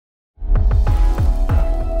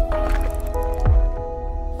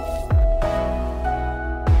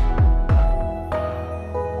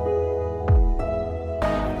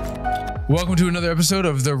Welcome to another episode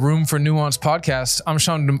of the Room for Nuance podcast. I'm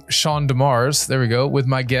Sean DeMars, there we go, with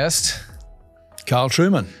my guest, Carl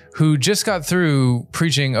Truman, who just got through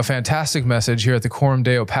preaching a fantastic message here at the Quorum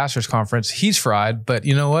Deo Pastors Conference. He's fried, but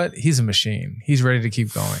you know what? He's a machine. He's ready to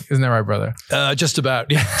keep going. Isn't that right, brother? Just about,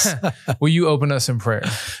 yes. Will you open us in prayer?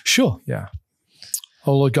 Sure. Yeah.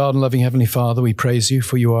 Oh, Lord God and loving Heavenly Father, we praise you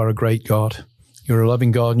for you are a great God. You're a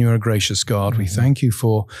loving God and you're a gracious God. We thank you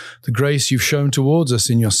for the grace you've shown towards us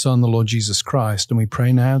in your Son, the Lord Jesus Christ. And we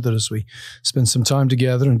pray now that as we spend some time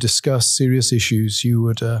together and discuss serious issues, you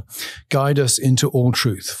would guide us into all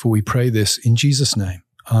truth. For we pray this in Jesus' name.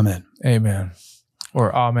 Amen. Amen.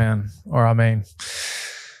 Or amen. Or amen.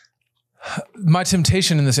 My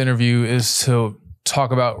temptation in this interview is to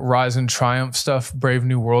talk about rise and triumph stuff, Brave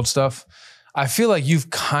New World stuff. I feel like you've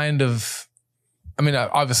kind of... I mean,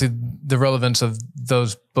 obviously, the relevance of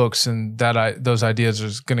those books and those ideas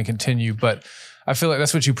is going to continue, but I feel like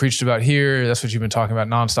that's what you preached about here. That's what you've been talking about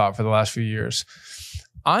nonstop for the last few years.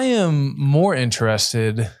 I am more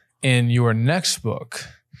interested in your next book.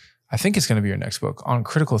 I think it's going to be your next book on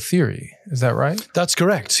critical theory. Is that right? That's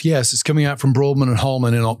correct. Yes, it's coming out from Broadman and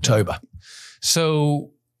Holman in October.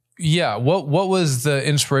 So... yeah. What was the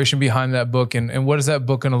inspiration behind that book and what is that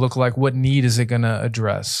book going to look like? What need is it going to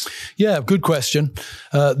address? Yeah, good question.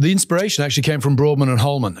 The inspiration actually came from Broadman and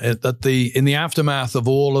Holman in the aftermath of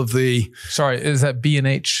all of the... Sorry, is that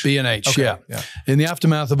B&H? B&H, okay, yeah. In the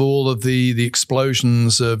aftermath of all of the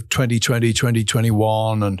explosions of 2020,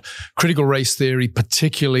 2021 and critical race theory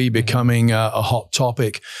particularly becoming a hot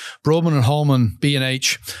topic, Broadman and Holman,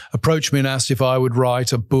 B&H, approached me and asked if I would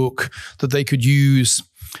write a book that they could use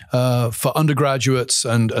for undergraduates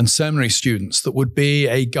and seminary students that would be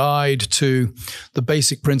a guide to the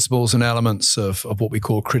basic principles and elements of what we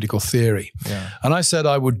call critical theory. Yeah. And I said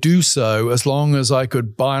I would do so as long as I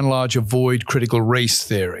could, by and large, avoid critical race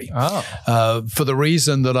theory. For the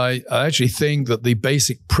reason that I actually think that the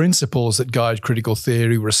basic principles that guide critical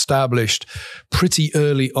theory were established pretty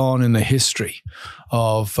early on in the history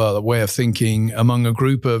of the way of thinking among a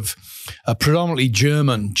group of predominantly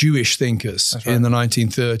German Jewish thinkers in the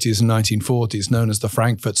 1930s and 1940s, known as the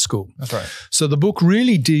Frankfurt School. That's right. So the book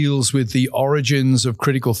really deals with the origins of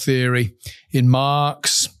critical theory in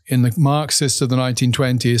Marx, in the Marxists of the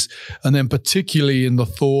 1920s, and then particularly in the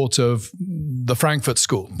thought of the Frankfurt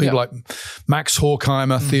School. People like Max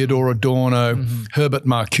Horkheimer, Theodor Adorno, Herbert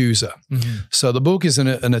Marcuse. So the book is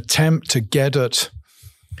an attempt to get at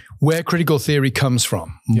where critical theory comes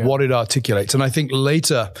from, what it articulates. And I think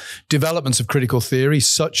later developments of critical theory,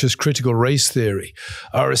 such as critical race theory,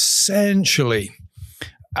 are essentially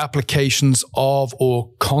applications of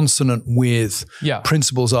or consonant with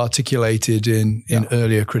principles articulated in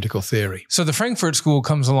earlier critical theory. So the Frankfurt School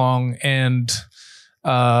comes along and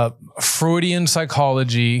Freudian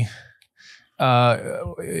psychology,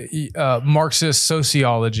 Marxist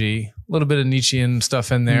sociology, a little bit of Nietzschean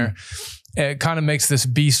stuff in there. It kind of makes this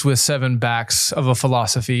beast with seven backs of a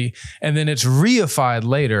philosophy, and then it's reified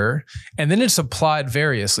later, and then it's applied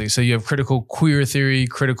variously. So you have critical queer theory,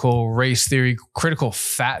 critical race theory, critical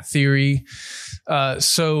fat theory.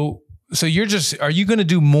 So are you going to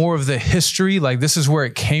do more of the history? Like this is where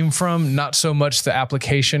it came from, not so much the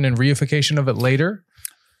application and reification of it later?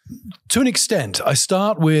 To an extent. I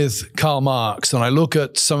start with Karl Marx, and I look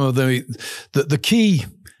at some of the key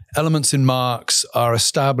elements in Marx are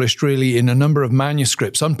established really in a number of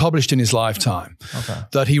manuscripts, unpublished in his lifetime,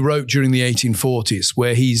 that he wrote during the 1840s,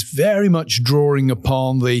 where he's very much drawing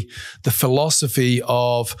upon the philosophy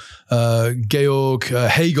of Georg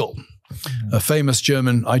Hegel, a famous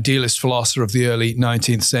German idealist philosopher of the early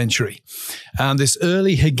 19th century. And this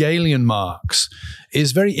early Hegelian Marx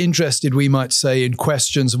is very interested, we might say, in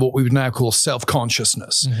questions of what we would now call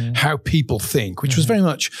self-consciousness, how people think, which was very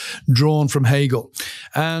much drawn from Hegel.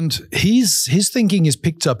 And his thinking is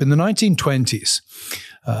picked up in the 1920s.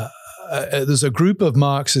 There's a group of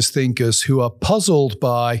Marxist thinkers who are puzzled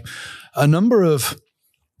by a number of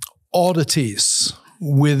oddities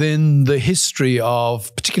within the history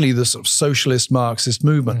of particularly the sort of socialist Marxist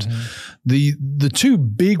movement. The two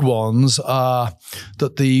big ones are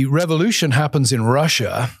that the revolution happens in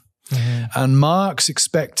Russia, and Marx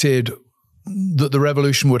expected that the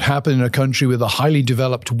revolution would happen in a country with a highly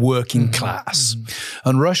developed working class.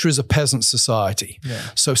 And Russia is a peasant society.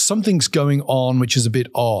 So something's going on which is a bit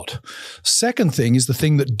odd. Second thing is the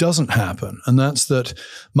thing that doesn't happen, and that's that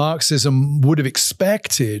Marxism would have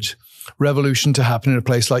expected revolution to happen in a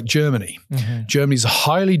place like Germany. Germany's a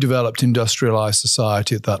highly developed industrialized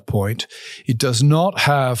society at that point. It does not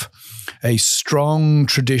have a strong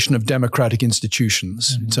tradition of democratic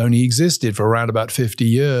institutions. It's only existed for around about 50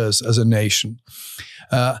 years as a nation.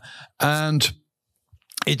 And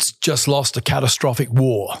it's just lost a catastrophic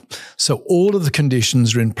war. So all of the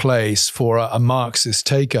conditions are in place for a Marxist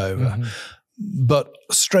takeover. But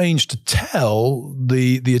strange to tell,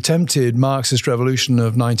 the attempted Marxist revolution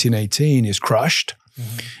of 1918 is crushed.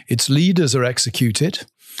 Its leaders are executed.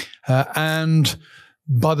 And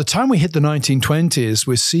by the time we hit the 1920s,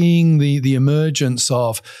 we're seeing the emergence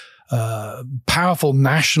of powerful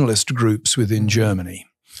nationalist groups within Germany.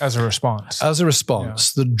 As a response. As a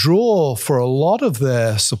response. The draw for a lot of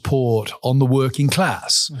their support on the working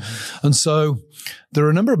class. And so there are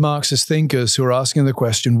a number of Marxist thinkers who are asking the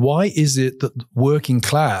question, why is it that the working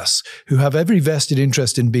class, who have every vested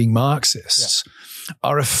interest in being Marxists,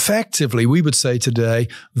 are effectively, we would say today,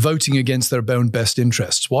 voting against their own best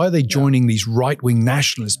interests? Why are they joining these right-wing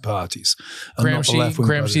nationalist parties and not the left-wing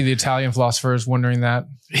parties? Gramsci, the Italian philosopher, is wondering that.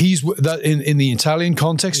 In the Italian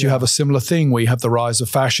context, you have a similar thing where you have the rise of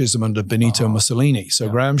fascism under Benito Mussolini. So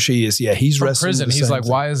Gramsci is, he's wrestling with the prison. He's like,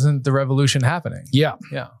 thing. why isn't the revolution happening? Yeah.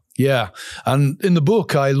 And in the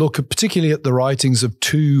book, I look particularly at the writings of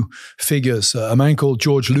two figures, a man called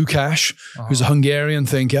George Lukács, who's a Hungarian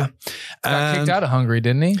thinker. Got kicked out of Hungary,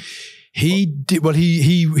 didn't he? He did. Well,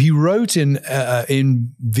 he wrote in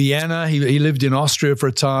Vienna. He lived in Austria for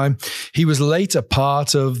a time. He was later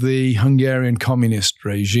part of the Hungarian communist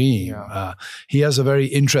regime. He has a very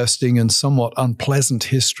interesting and somewhat unpleasant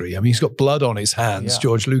history. I mean, he's got blood on his hands,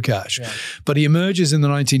 George Lukács. But he emerges in the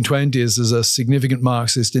 1920s as a significant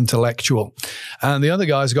Marxist intellectual. And the other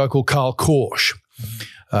guy is a guy called Karl Korsch.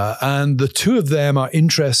 And the two of them are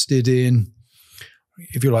interested in,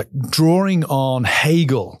 if you like, drawing on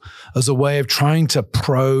Hegel as a way of trying to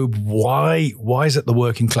probe why is it the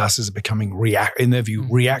working classes are becoming, in their view,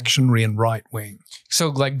 reactionary and right-wing. So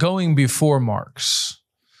like going before Marx,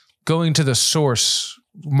 going to the source,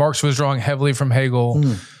 Marx was drawing heavily from Hegel.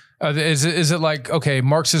 Is it like, okay,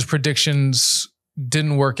 Marx's predictions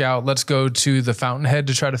didn't work out, let's go to the fountainhead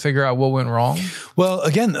to try to figure out what went wrong? Well,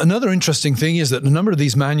 again, another interesting thing is that a number of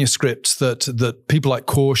these manuscripts that people like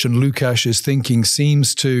Korsch and Lukács's thinking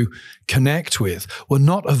seems to connect with were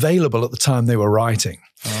not available at the time they were writing.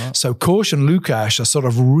 So Korsch and Lukács are sort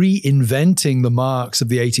of reinventing the Marx of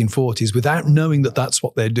the 1840s without knowing that that's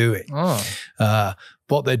what they're doing.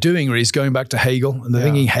 What they're doing really is going back to Hegel, and they're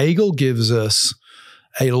thinking Hegel gives us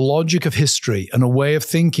a logic of history and a way of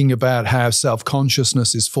thinking about how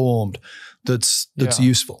self-consciousness is formed that's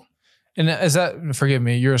useful. And is that, forgive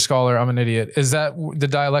me, you're a scholar, I'm an idiot. Is that the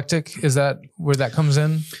dialectic? Is that where that comes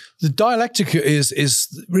in? The dialectic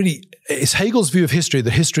is really, it's Hegel's view of history,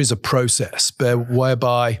 that history is a process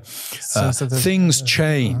whereby things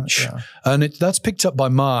change. And that's picked up by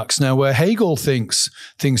Marx. Now, where Hegel thinks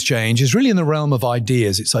things change is really in the realm of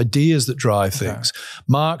ideas. It's ideas that drive things.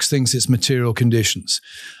 Marx thinks it's material conditions.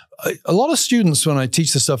 A lot of students, when I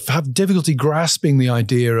teach this stuff, have difficulty grasping the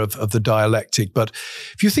idea of the dialectic. But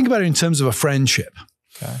if you think about it in terms of a friendship,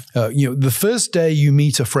 the first day you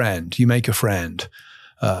meet a friend, you make a friend,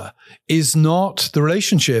 the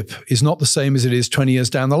relationship is not the same as it is 20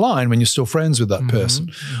 years down the line when you're still friends with that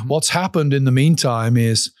person. What's happened in the meantime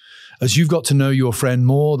is, as you've got to know your friend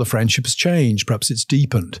more, the friendship has changed. Perhaps it's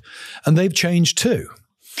deepened. And they've changed too.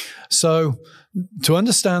 So to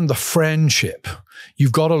understand the friendship,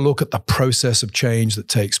 you've got to look at the process of change that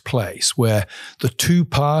takes place, where the two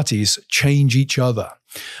parties change each other.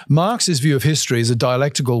 Marx's view of history is a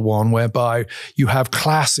dialectical one whereby you have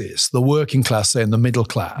classes, the working class, say, and the middle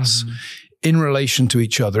class, in relation to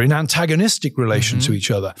each other, in antagonistic relation to each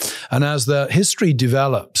other. And as the history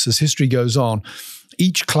develops, as history goes on,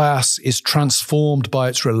 each class is transformed by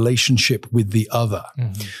its relationship with the other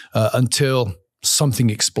until something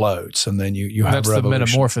explodes, and then you have revolution.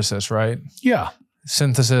 That's the metamorphosis, right? Yeah.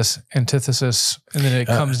 Synthesis, antithesis, and then it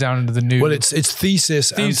comes down into the new. Well, it's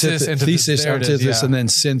thesis, antithesis, and then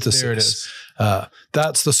synthesis. There it is.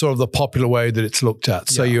 That's the sort of the popular way that it's looked at.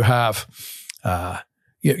 So you have,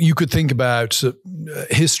 you could think about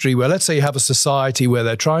history where, let's say you have a society where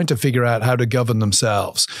they're trying to figure out how to govern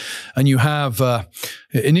themselves. And you have,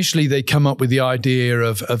 initially they come up with the idea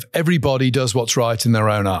of everybody does what's right in their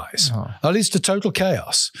own eyes. That leads to total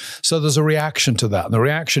chaos. So there's a reaction to that. And the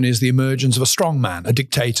reaction is the emergence of a strongman, a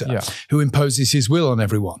dictator, who imposes his will on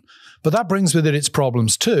everyone. But that brings with it its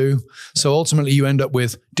problems too. So ultimately you end up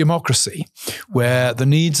with democracy, where the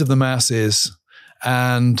needs of the masses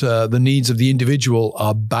and the needs of the individual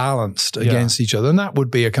are balanced against each other. And that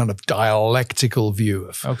would be a kind of dialectical view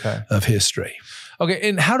of history. Okay,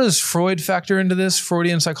 and how does Freud factor into this,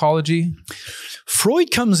 Freudian psychology?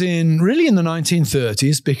 Freud comes in really in the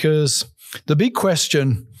 1930s because the big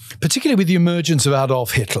question, particularly with the emergence of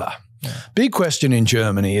Adolf Hitler, big question in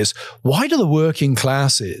Germany is, why do the working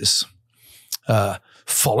classes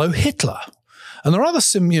follow Hitler? And the rather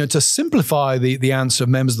to simplify the answer of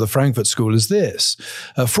members of the Frankfurt School is this.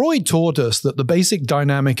 Freud taught us that the basic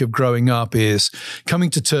dynamic of growing up is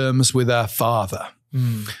coming to terms with our father.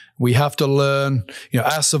 We have to learn,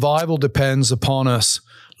 our survival depends upon us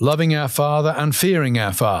loving our father and fearing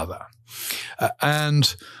our father.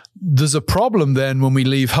 And there's a problem then when we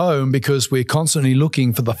leave home because we're constantly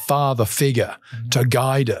looking for the father figure to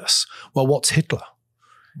guide us. Well, what's Hitler?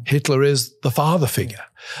 Hitler is the father figure.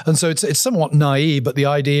 And so it's somewhat naive, but the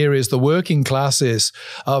idea is the working classes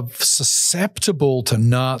are susceptible to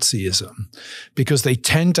Nazism because they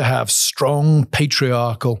tend to have strong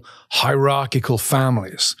patriarchal, hierarchical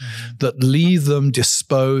families that leave them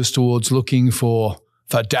disposed towards looking for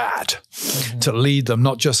dad to lead them,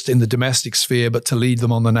 not just in the domestic sphere, but to lead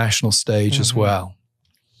them on the national stage as well.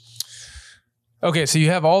 Okay, so you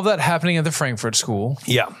have all that happening at the Frankfurt School.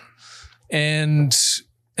 Yeah. And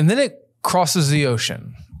then it crosses the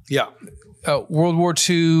ocean. Yeah. World War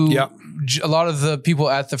II. Yeah. A lot of the people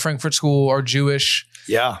at the Frankfurt School are Jewish.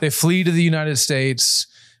 Yeah. They flee to the United States.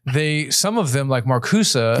 Some of them, like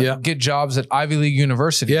Marcuse, get jobs at Ivy League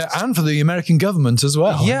universities. Yeah, and for the American government as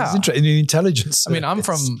well. Yeah. It's interesting, in the intelligence. I mean,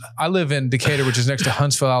 I live in Decatur, which is next to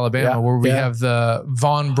Huntsville, Alabama, where we have the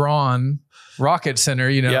Von Braun Rocket Center,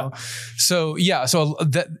 So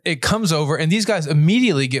that it comes over, and these guys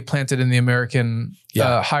immediately get planted in the American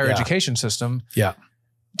higher education system. Yeah.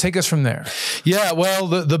 Take us from there. Yeah, well,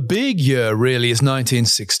 the big year really is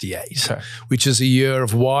 1968, which is a year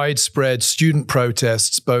of widespread student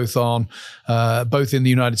protests, both in the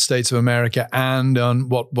United States of America and on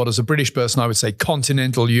what as a British person I would say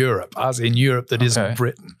continental Europe, as in Europe that isn't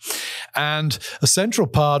Britain. And a central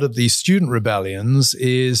part of these student rebellions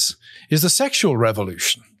is the sexual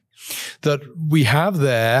revolution. That we have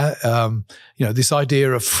there, this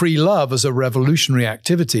idea of free love as a revolutionary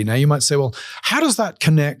activity. Now, you might say, well, how does that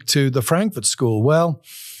connect to the Frankfurt School? Well,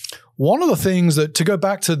 one of the things to go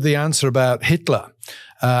back to the answer about Hitler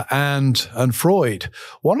and Freud,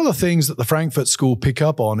 one of the things that the Frankfurt School pick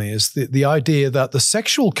up on is the idea that the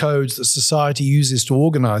sexual codes that society uses to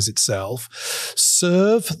organize itself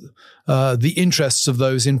serve the interests of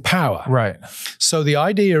those in power. Right. So the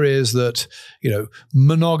idea is that,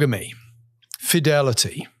 monogamy,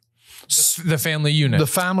 fidelity, the family unit. The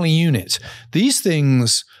family unit. These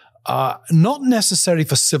things are not necessary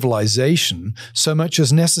for civilization so much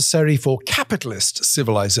as necessary for capitalist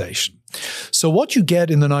civilization. So what you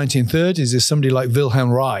get in the 1930s is somebody like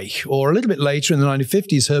Wilhelm Reich, or a little bit later in the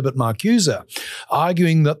 1950s, Herbert Marcuse,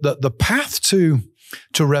 arguing that the path to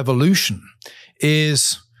revolution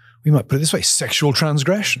is, we might put it this way, sexual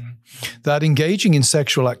transgression. That engaging in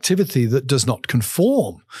sexual activity that does not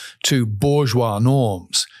conform to bourgeois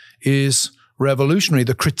norms is revolutionary.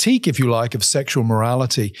 The critique, if you like, of sexual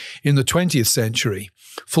morality in the 20th century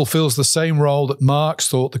fulfills the same role that Marx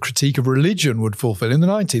thought the critique of religion would fulfill in the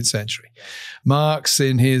 19th century. Marx,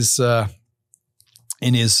 in his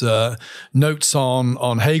notes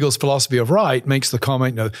on Hegel's philosophy of right, makes the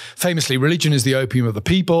comment, famously, religion is the opium of the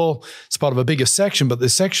people. It's part of a bigger section, but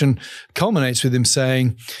this section culminates with him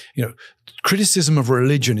saying, criticism of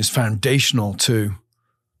religion is foundational to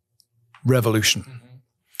revolution.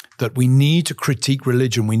 That we need to critique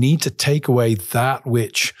religion. We need to take away that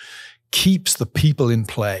which keeps the people in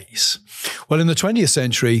place. Well, in the 20th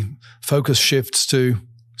century, focus shifts to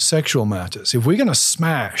sexual matters. If we're going to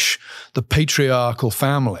smash the patriarchal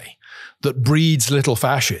family that breeds little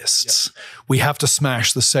fascists, we have to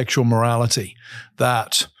smash the sexual morality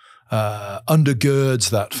that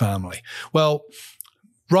undergirds that family. Well,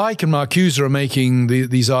 Reich and Marcuse are making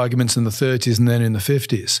these arguments in the 30s and then in the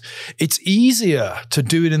 50s. It's easier to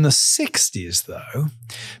do it in the 60s, though,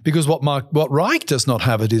 because what Reich does not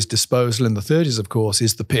have at his disposal in the 30s, of course,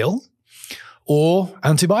 is the pill or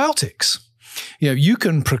antibiotics. You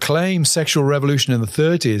can proclaim sexual revolution in the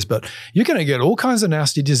 30s, but you're going to get all kinds of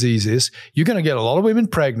nasty diseases. You're going to get a lot of women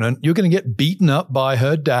pregnant. You're going to get beaten up by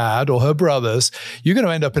her dad or her brothers. You're going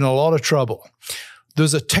to end up in a lot of trouble.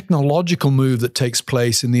 There's a technological move that takes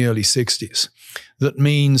place in the early 60s that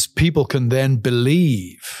means people can then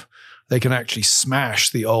believe they can actually smash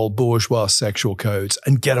the old bourgeois sexual codes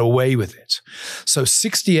and get away with it. So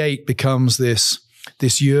 68 becomes this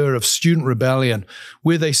year of student rebellion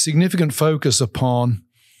with a significant focus upon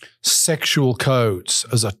sexual codes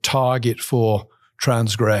as a target for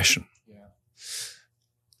transgression.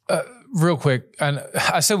 Real quick, and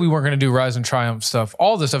I said we weren't going to do Rise and Triumph stuff.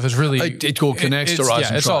 All this stuff is really... It all connects to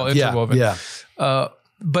Rise and Triumph. It's all interwoven. Yeah.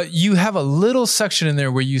 But you have a little section in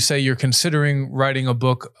there where you say you're considering writing a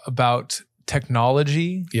book about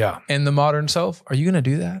technology and the modern self. Are you going to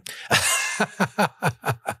do that?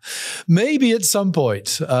 Maybe at some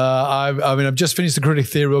point. I've just finished the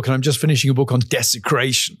critical theory book, and I'm just finishing a book on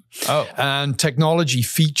desecration. And technology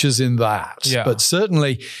features in that. But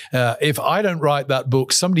certainly, if I don't write that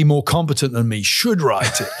book, somebody more competent than me should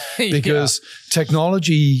write it, because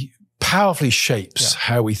technology powerfully shapes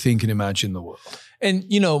how we think and imagine the world. And,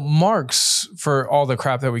 Marx, for all the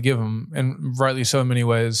crap that we give him, and rightly so in many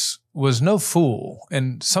ways, was no fool.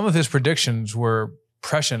 And some of his predictions were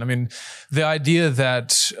prescient. I mean, the idea that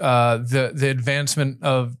the advancement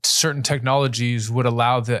of certain technologies would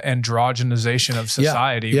allow the androgenization of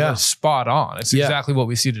society was spot on. It's exactly what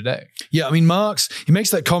we see today. Yeah, I mean, Marx, he makes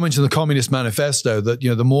that comment in the Communist Manifesto that,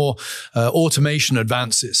 the more automation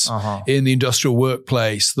advances in the industrial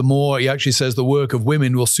workplace, the more, he actually says, the work of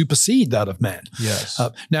women will supersede that of men. Yes.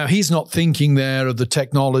 Now, he's not thinking there of the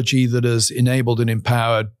technology that has enabled and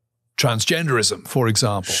empowered transgenderism, for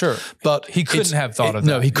example. Sure. But he couldn't have thought of that.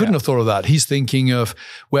 No, he couldn't have thought of that. He's thinking of,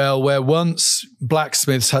 well, where once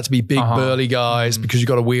blacksmiths had to be big, burly guys because you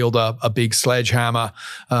got to wield a big sledgehammer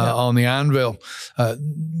on the anvil.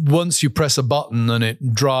 Once you press a button and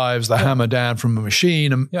it drives the hammer down from a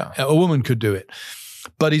machine, a woman could do it.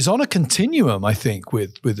 But he's on a continuum, I think,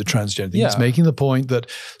 with the transgender thing. He's making the point that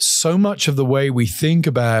so much of the way we think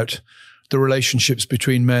about the relationships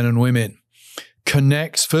between men and women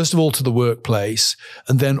connects, first of all, to the workplace,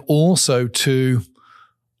 and then also to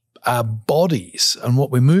our bodies. And what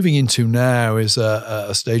we're moving into now is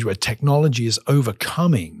a stage where technology is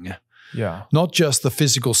overcoming not just the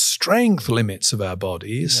physical strength limits of our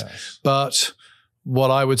bodies, but what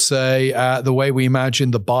I would say the way we imagine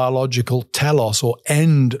the biological telos or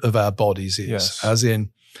end of our bodies is, as in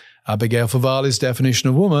Abigail Favale's definition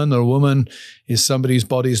of woman, a woman is somebody whose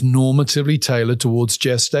body is normatively tailored towards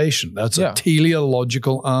gestation. That's a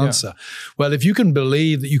teleological answer. Well, if you can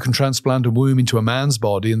believe that you can transplant a womb into a man's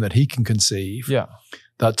body and that he can conceive,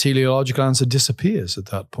 that teleological answer disappears at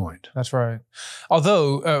that point. That's right.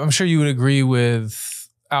 Although I'm sure you would agree with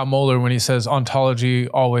Al Mohler when he says ontology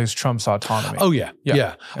always trumps autonomy. Oh, yeah.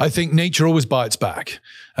 I think nature always bites back,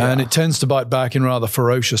 and it tends to bite back in rather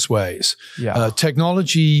ferocious ways.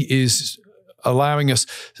 Technology is allowing us,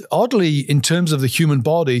 oddly, in terms of the human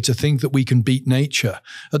body, to think that we can beat nature.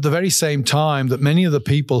 At the very same time that many of the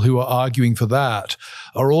people who are arguing for that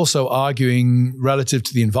are also arguing relative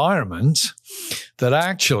to the environment that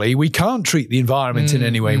actually we can't treat the environment in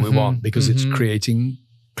any way we want because it's creating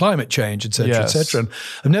climate change, et cetera, et cetera. And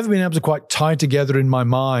I've never been able to quite tie together in my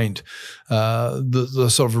mind the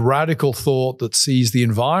sort of radical thought that sees the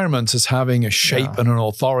environment as having a shape and an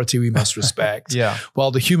authority we must respect,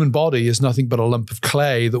 while the human body is nothing but a lump of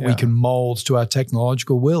clay that we can mold to our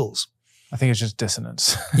technological wills. I think it's just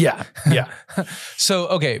dissonance. So,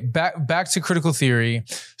 okay, back to critical theory.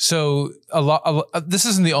 So this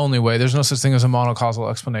isn't the only way. There's no such thing as a monocausal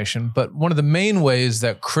explanation. But one of the main ways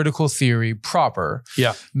that critical theory proper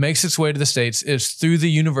makes its way to the States is through the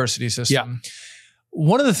university system.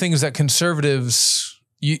 One of the things that conservatives...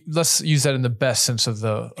 let's use that in the best sense of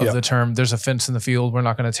the term. There's a fence in the field. We're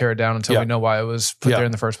not going to tear it down until we know why it was put there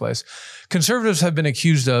in the first place. Conservatives have been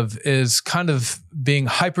accused of is kind of being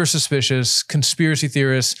hyper suspicious, conspiracy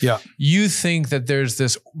theorists. You think that there's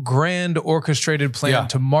this grand orchestrated plan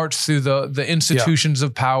to march through the institutions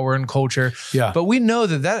of power and culture. But we know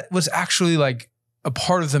that was actually like a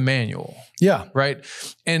part of the manual. Right.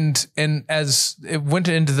 And as it went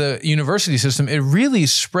into the university system, it really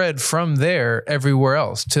spread from there everywhere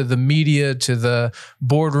else, to the media, to the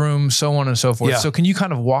boardroom, so on and so forth. So can you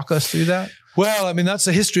kind of walk us through that? Well, I mean, that's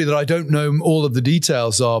a history that I don't know all of the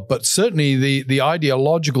details of, but certainly the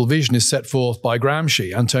ideological vision is set forth by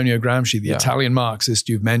Gramsci, Antonio Gramsci, the Italian Marxist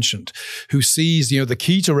you've mentioned, who sees, the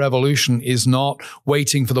key to revolution is not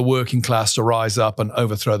waiting for the working class to rise up and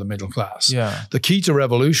overthrow the middle class. The key to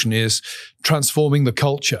revolution is transforming the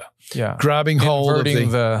culture. Grabbing hold of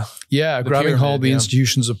grabbing hold of the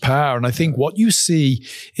institutions of power. And I think what you see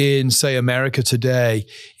in, say, America today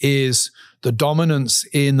is the dominance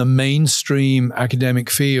in the mainstream academic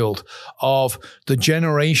field of the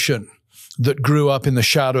generation that grew up in the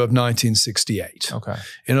shadow of 1968.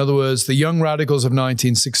 In other words, the young radicals of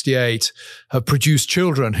 1968 have produced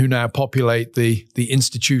children who now populate the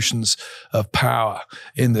institutions of power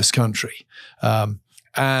in this country.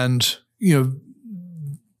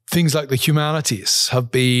 things like the humanities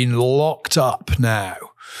have been locked up now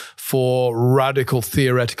for radical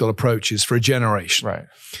theoretical approaches for a generation. Right.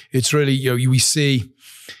 It's really, we see,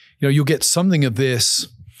 you'll get something of this.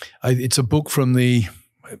 It's a book from it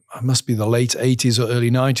must be the late 80s or early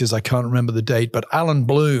 90s. I can't remember the date, but Alan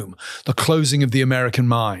Bloom, The Closing of the American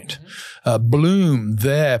Mind. Bloom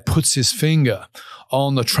there puts his finger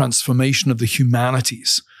on the transformation of the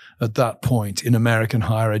humanities at that point in American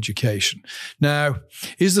higher education. Now,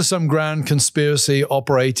 is there some grand conspiracy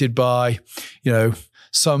operated by,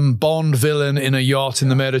 some Bond villain in a yacht in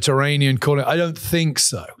the Mediterranean calling? I don't think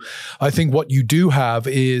so. I think what you do have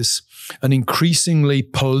is an increasingly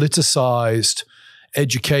politicized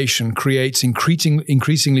education creates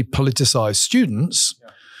increasingly politicized students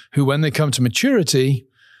who, when they come to maturity,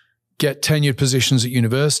 get tenured positions at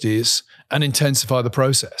universities and intensify the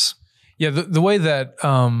process. Yeah, the way that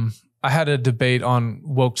I had a debate on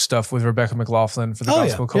woke stuff with Rebecca McLaughlin for the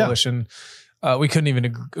Gospel Coalition. We couldn't even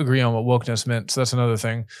agree on what wokeness meant, so that's another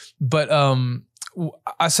thing. But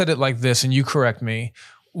I said it like this, and you correct me.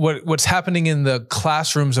 What's happening in the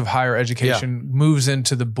classrooms of higher education moves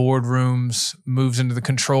into the boardrooms, moves into the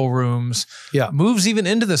control rooms, moves even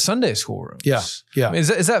into the Sunday school rooms. I mean,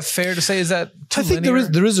 is that fair to say? Is that too linear?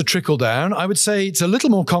 There is a trickle down. I would say it's a little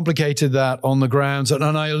more complicated that on the grounds, and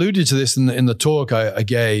I alluded to this in the talk I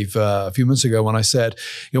gave a few months ago when I said,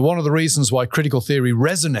 one of the reasons why critical theory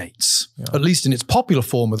resonates, at least in its popular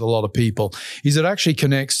form with a lot of people, is it actually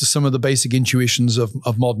connects to some of the basic intuitions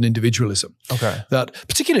of modern individualism. Okay. That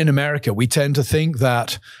particularly in America, we tend to think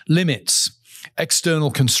that limits,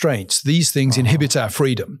 external constraints, these things inhibit our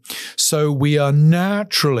freedom. So we are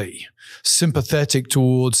naturally sympathetic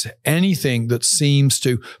towards anything that seems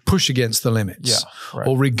to push against the limits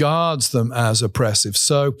or regards them as oppressive.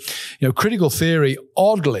 So, critical theory,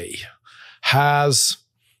 oddly, has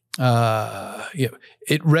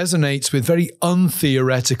it resonates with very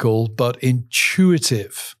untheoretical but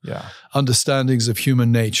intuitive understandings of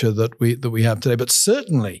human nature that we have today. But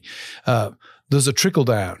certainly, there's a trickle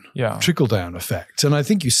down effect, and I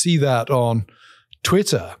think you see that on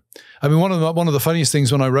Twitter. I mean, one of the funniest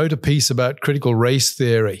things when I wrote a piece about critical race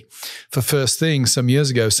theory for First Thing some years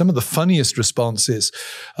ago, some of the funniest responses,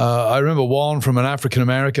 I remember one from an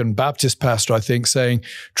African-American Baptist pastor, I think, saying,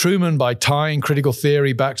 Truman, by tying critical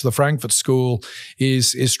theory back to the Frankfurt School,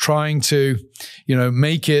 is trying to,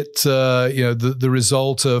 make it, the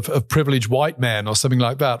result of privileged white men or something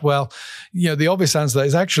like that. Well, the obvious answer to that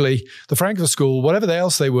is actually the Frankfurt School, whatever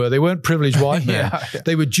else they weren't privileged white men.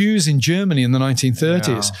 They were Jews in Germany in the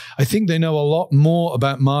 1930s. I think they know a lot more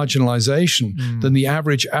about marginalization than the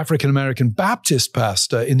average African-American Baptist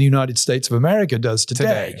pastor in the United States of America does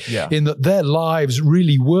today. In that their lives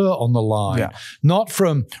really were on the line, not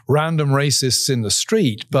from random racists in the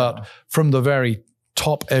street, but from the very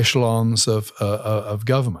top echelons of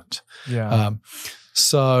government.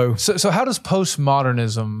 So how does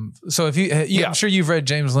postmodernism? So if I'm sure you've read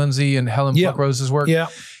James Lindsay and Helen Pluckrose's work.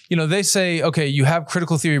 They say, okay, you have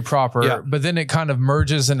critical theory proper, but then it kind of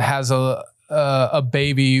merges and has a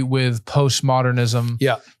baby with postmodernism.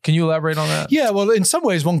 Can you elaborate on that? Yeah, well, in some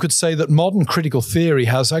ways, one could say that modern critical theory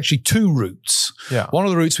has actually two roots. One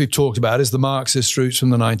of the roots we've talked about is the Marxist roots from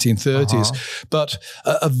the 1930s. But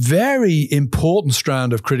a very important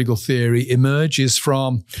strand of critical theory emerges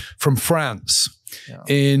from France.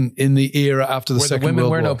 In the era after the Second World War.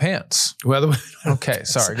 Where the women wear no pants. Okay,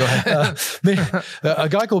 sorry, go ahead. A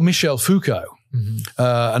guy called Michel Foucault,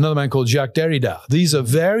 another man called Jacques Derrida. These are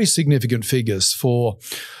very significant figures for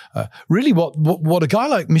really what a guy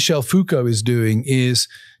like Michel Foucault is doing is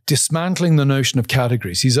dismantling the notion of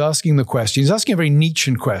categories. He's asking the question, he's asking a very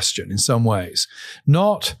Nietzschean question in some ways.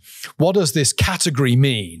 Not, what does this category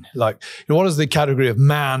mean? Like, what does the category of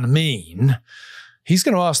man mean? He's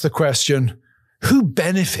going to ask the question, who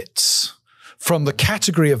benefits from the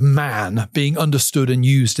category of man being understood and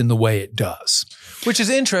used in the way it does? Which is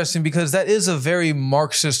interesting because that is a very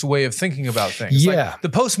Marxist way of thinking about things. Like the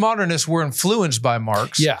postmodernists were influenced by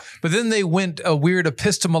Marx, but then they went a weird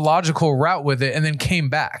epistemological route with it and then came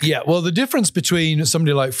back. Well, the difference between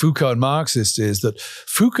somebody like Foucault and Marxists is that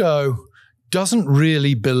Foucault doesn't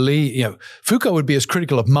really believe, Foucault would be as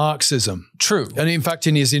critical of Marxism. True. And in fact,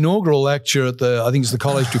 in his inaugural lecture at I think it's the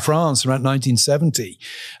Collège de France around 1970,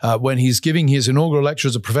 when he's giving his inaugural lecture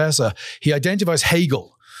as a professor, he identifies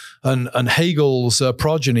Hegel and Hegel's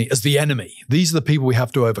progeny as the enemy. These are the people we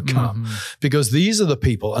have to overcome because these are the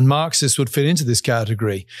people, and Marxists would fit into this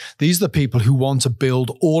category, these are the people who want to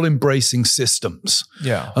build all-embracing systems.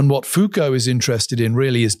 Yeah. And what Foucault is interested in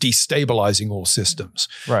really is destabilizing all systems.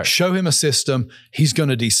 Right. Show him a system, he's going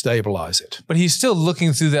to destabilize it. But he's still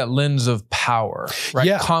looking through that lens of power, right?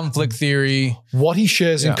 Yeah. Conflict theory. What he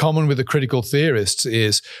shares in common with the critical theorists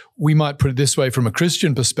is, we might put it this way from a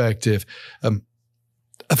Christian perspective,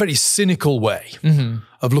 a very cynical way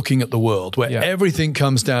of looking at the world where everything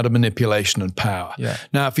comes down to manipulation and power. Yeah.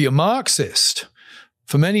 Now, for your Marxist,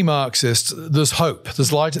 for many Marxists, there's hope.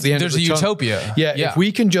 There's light at the end of the tunnel. There's a utopia. Yeah, if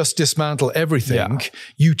we can just dismantle everything,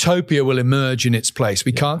 utopia will emerge in its place.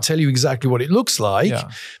 We can't tell you exactly what it looks like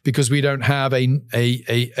because we don't have a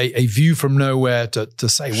view from nowhere to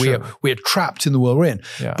say we're trapped in the world we're in.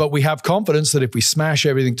 Yeah. But we have confidence that if we smash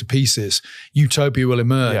everything to pieces, utopia will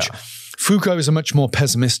emerge. Yeah. Foucault is a much more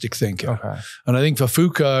pessimistic thinker. Okay. And I think for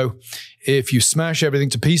Foucault, if you smash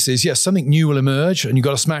everything to pieces, yes, something new will emerge and you've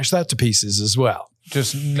got to smash that to pieces as well.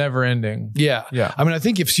 Just never ending. Yeah. Yeah. I mean, I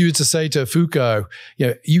think if you were to say to Foucault,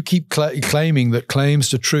 you keep claiming that claims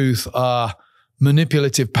to truth are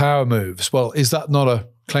manipulative power moves. Well, is that not a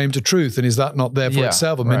claim to truth? And is that not therefore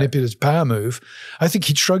itself a manipulative power move? I think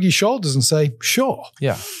he'd shrug his shoulders and say, sure.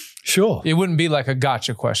 Yeah. Sure. It wouldn't be like a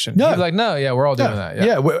gotcha question. No. He'd be like, no, we're all doing that.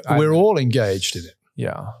 Yeah, we're all engaged in it.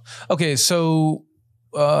 Yeah. Okay, so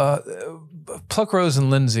Pluckrose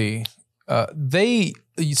and Lindsay,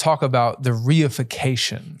 you talk about the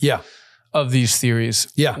reification of these theories.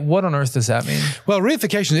 Yeah. What on earth does that mean? Well,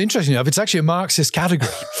 reification is interesting enough. It's actually a Marxist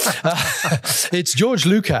category. It's George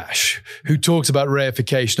Lukács who talks about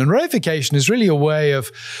reification. And reification is really a way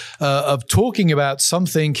of talking about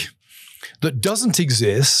something that doesn't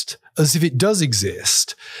exist as if it does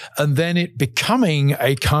exist, and then it becoming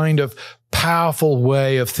a kind of powerful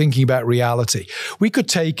way of thinking about reality. We could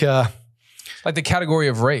take like the category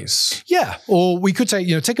of race. Yeah, or we could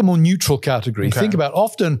take a more neutral category. Okay. Think about,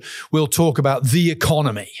 often we'll talk about the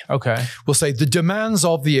economy. Okay. We'll say the demands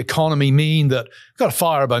of the economy mean that we've got to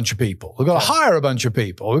fire a bunch of people. We've got to hire a bunch of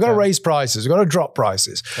people. We've got to raise prices. We've got to drop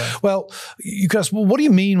prices. Okay. Well, you could ask, well, what do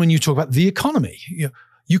you mean when you talk about the economy?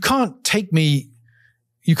 You can't take me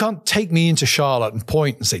into Charlotte and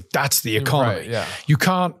point and say, that's the economy. Right, yeah. You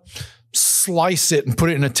can't slice it and put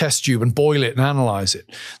it in a test tube and boil it and analyze it.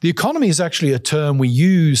 The economy is actually a term we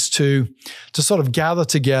use to sort of gather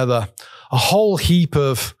together a whole heap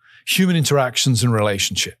of human interactions and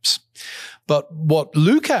relationships. But what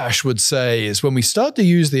Lukács would say is when we start to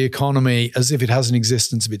use the economy as if it has an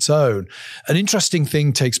existence of its own, an interesting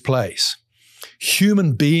thing takes place.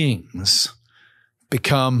 Human beings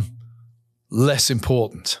become less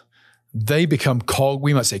important. They become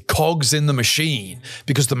we might say cogs in the machine,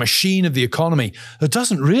 because the machine of the economy that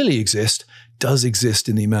doesn't really exist does exist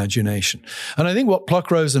in the imagination. And I think what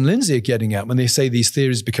Pluckrose and Lindsay are getting at when they say these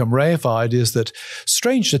theories become reified is that,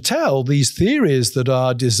 strange to tell, these theories that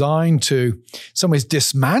are designed to, in some ways,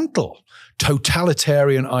 dismantle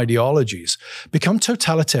totalitarian ideologies become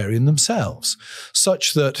totalitarian themselves,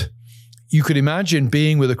 such that you could imagine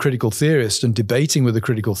being with a critical theorist and debating with a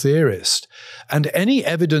critical theorist, and any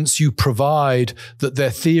evidence you provide that their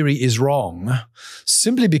theory is wrong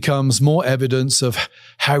simply becomes more evidence of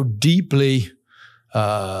how deeply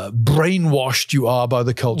brainwashed you are by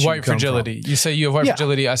the culture. White fragility. You say you have white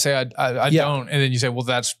fragility. I say I don't, and then you say, well,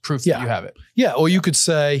 that's proof that you have it. Yeah, or you could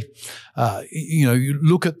say, you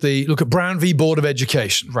look at Brown v. Board of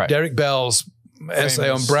Education. Right. Derek Bell's essay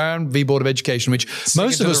on Brown v. Board of Education, which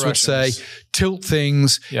most of us would say tilt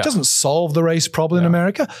things. It doesn't solve the race problem in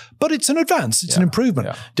America, but it's an advance. It's an improvement.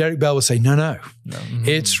 Yeah. Derek Bell would say, no. Mm-hmm.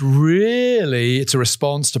 It's a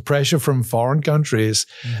response to pressure from foreign countries,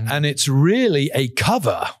 and it's really a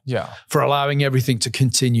cover for allowing everything to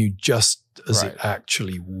continue just as it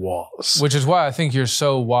actually was. Which is why I think you're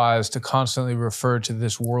so wise to constantly refer to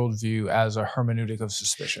this worldview as a hermeneutic of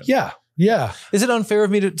suspicion. Yeah. Is it unfair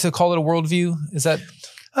of me to call it a worldview? Is that?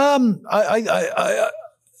 I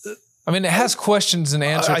mean, it has questions and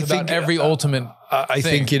answers about every ultimate I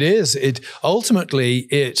think it is. It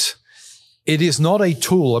is not a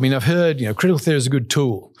tool. I mean, I've heard, critical theory is a good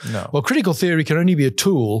tool. No. Well, critical theory can only be a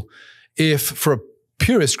tool if, for a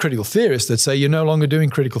purist critical theorist, that say you're no longer doing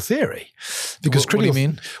critical theory. Because what do you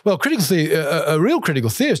mean? Well, critical theory, a real critical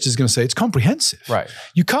theorist is going to say it's comprehensive. Right.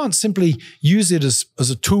 You can't simply use it as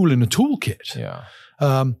a tool in a toolkit. Yeah.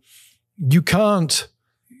 You can't.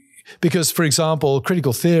 Because, for example,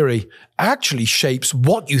 critical theory actually shapes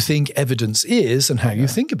what you think evidence is and how you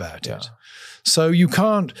think about it. So you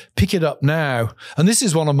can't pick it up now. And this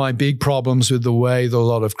is one of my big problems with the way that a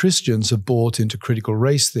lot of Christians have bought into critical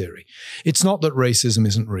race theory. It's not that racism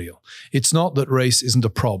isn't real. It's not that race isn't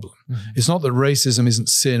a problem. It's not that racism isn't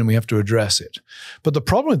sin and we have to address it. But the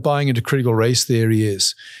problem with buying into critical race theory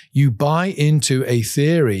is you buy into a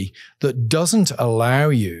theory that doesn't allow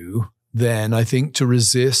you then, I think, to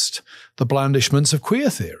resist the blandishments of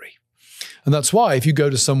queer theory. And that's why if you go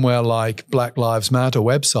to somewhere like Black Lives Matter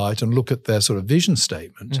website and look at their sort of vision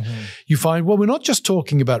statement, you find, well, we're not just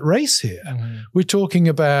talking about race here. We're talking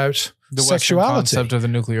about the sexuality. Western concept of the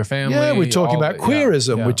nuclear family. Yeah, we're talking about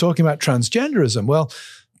queerism. We're talking about transgenderism. Well,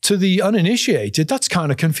 to the uninitiated, that's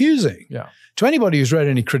kind of confusing. To anybody who's read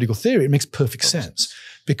any critical theory, it makes perfect sense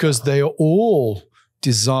because they are all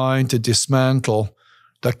designed to dismantle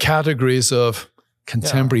the categories of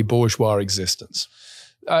contemporary bourgeois existence.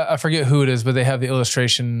 I forget who it is, but they have the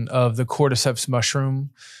illustration of the cordyceps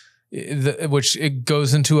mushroom, which it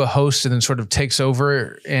goes into a host and then sort of takes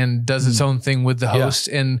over and does its own thing with the host.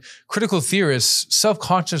 And critical theorists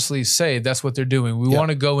self-consciously say that's what they're doing. We want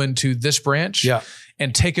to go into this branch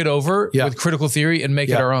and take it over with critical theory and make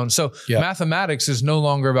it our own. So mathematics is no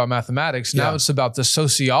longer about mathematics. Now it's about the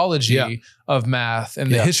sociology of math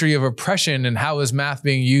and the history of oppression and how is math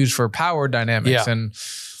being used for power dynamics and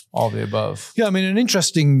all the above. Yeah, I mean, an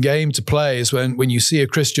interesting game to play is when you see a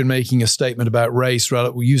Christian making a statement about race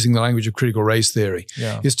using the language of critical race theory,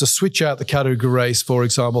 is to switch out the category of race, for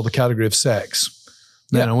example, the category of sex,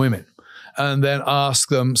 men and women, and then ask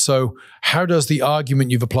them, so how does the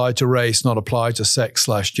argument you've applied to race not apply to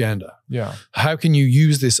sex/gender? How can you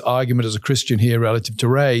use this argument as a Christian here relative to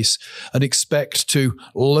race and expect to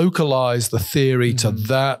localize the theory to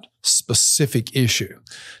that specific issue?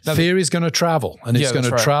 Now, theory is going to travel, and it's going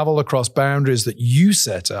to travel across boundaries that you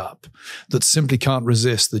set up that simply can't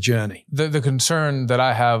resist the journey. The concern that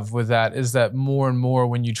I have with that is that more and more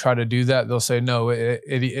when you try to do that, they'll say, no,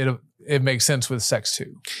 it makes sense with sex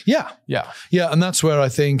too. Yeah. And that's where I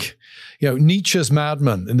think, Nietzsche's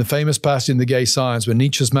madman, in the famous passage in The Gay Science, when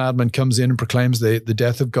Nietzsche's madman comes in and proclaims the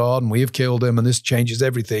death of God and we have killed him and this changes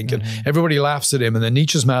everything, and everybody laughs at him, and then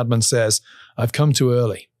Nietzsche's madman says, I've come too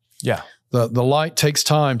early. The light takes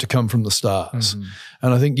time to come from the stars.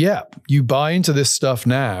 And I think, you buy into this stuff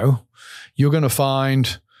now, you're going to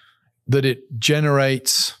find that it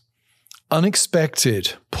generates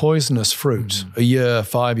unexpected poisonous fruit a year,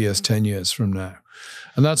 5 years, 10 years from now.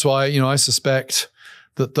 And that's why, I suspect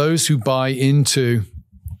that those who think,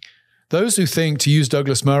 to use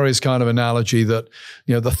Douglas Murray's kind of analogy, that,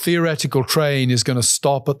 the theoretical train is going to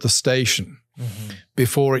stop at the station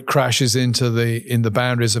before it crashes into the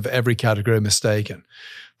boundaries of every category mistaken.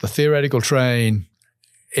 The theoretical train,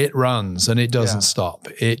 it runs and it doesn't stop.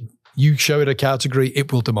 You show it a category,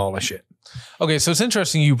 it will demolish it. Okay, so it's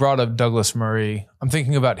interesting you brought up Douglas Murray. I'm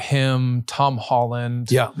thinking about him, Tom Holland.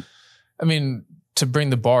 I mean, to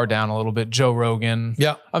bring the bar down a little bit, Joe Rogan.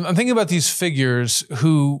 I'm thinking about these figures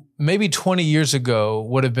who maybe 20 years ago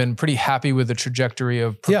would have been pretty happy with the trajectory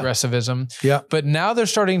of progressivism. But now they're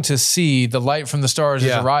starting to see the light from the stars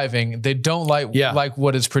is arriving. They don't like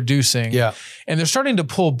what it's producing. And they're starting to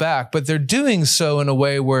pull back, but they're doing so in a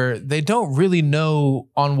way where they don't really know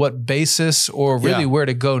on what basis or really where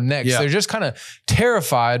to go next. They're just kind of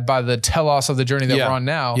terrified by the telos of the journey that we're on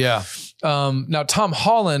now. Now, Tom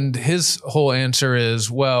Holland, his whole answer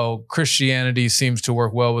is, well, Christianity seems to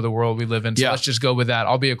work well with the world we live in, so let's just go with that.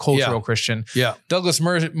 I'll be a cultural Christian. Douglas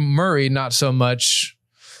Murray, not so much,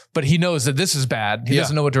 but he knows that this is bad. He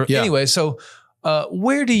doesn't know what to... Anyway, so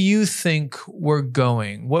where do you think we're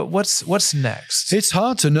going? What's next? It's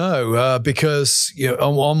hard to know because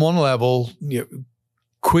on one level,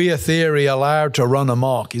 queer theory allowed to run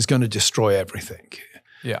amok is going to destroy everything.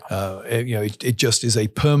 It just is a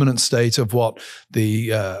permanent state of what the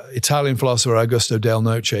Italian philosopher Augusto Del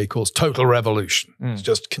Noce calls total revolution. It's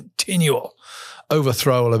just continual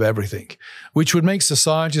overthrow of everything, which would make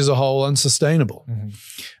society as a whole unsustainable.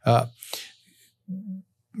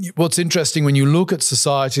 What's interesting when you look at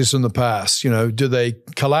societies from the past, do they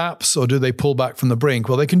collapse or do they pull back from the brink?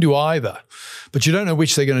 Well, they can do either, but you don't know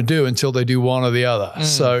which they're going to do until they do one or the other.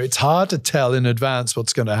 So it's hard to tell in advance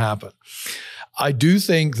what's going to happen. I do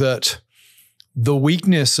think that the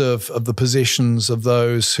weakness of the positions of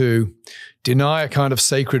those who deny a kind of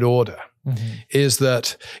sacred order is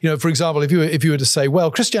that, for example, if you were to say, well,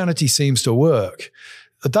 Christianity seems to work,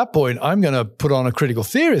 at that point, I'm going to put on a critical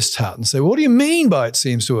theorist hat and say, what do you mean by it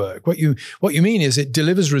seems to work? What you mean is it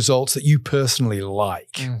delivers results that you personally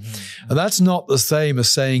like. Mm-hmm. And that's not the same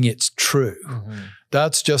as saying it's true. Mm-hmm.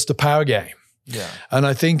 That's just a power game. Yeah. And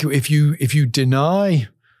I think if you deny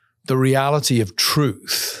the reality of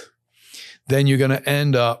truth, then you're going to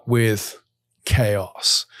end up with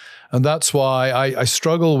chaos. And that's why I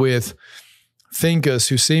struggle with thinkers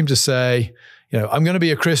who seem to say, I'm going to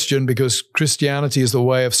be a Christian because Christianity is the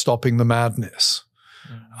way of stopping the madness.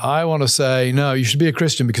 Mm-hmm. I want to say, no, you should be a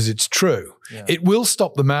Christian because it's true. Yeah. It will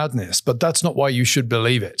stop the madness, but that's not why you should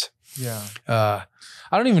believe it. Yeah.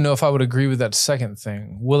 I don't even know if I would agree with that second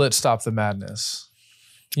thing. Will it stop the madness?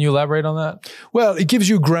 Can you elaborate on that? Well, it gives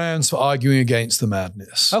you grounds for arguing against the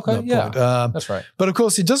madness. Okay, yeah, that's right. But of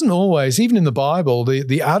course, it doesn't always, even in the Bible,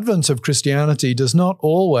 the advent of Christianity does not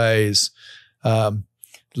always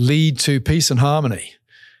lead to peace and harmony.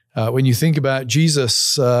 When you think about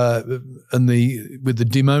Jesus with the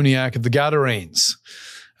demoniac of the Gadarenes,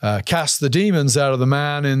 cast the demons out of the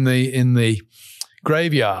man in the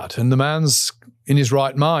graveyard, and the man's in his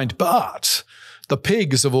right mind, but the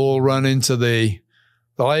pigs have all run into the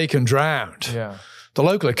lake and drowned. Yeah. The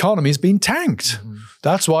local economy has been tanked. Mm-hmm.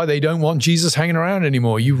 That's why they don't want Jesus hanging around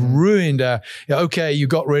anymore. You've ruined, you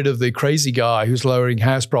got rid of the crazy guy who's lowering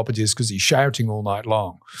house properties because he's shouting all night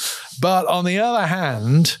long. But on the other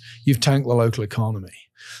hand, you've tanked the local economy.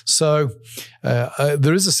 So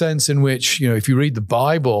there is a sense in which, if you read the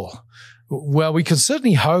Bible, well, we can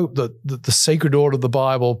certainly hope that the sacred order of the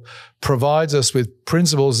Bible provides us with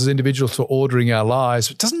principles as individuals for ordering our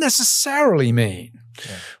lives. It doesn't necessarily mean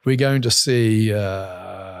we're going to see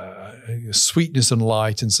sweetness and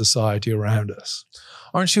light in society around us.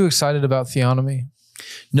 Aren't you excited about theonomy?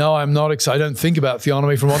 No, I'm not excited. I don't think about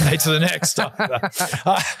theonomy from one day to the next.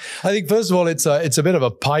 I think, first of all, it's a bit of a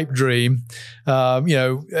pipe dream.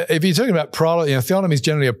 If you're talking about theonomy is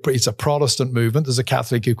generally it's a Protestant movement. There's a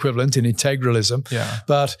Catholic equivalent in integralism. Yeah.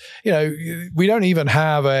 But, we don't even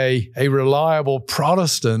have a reliable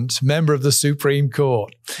Protestant member of the Supreme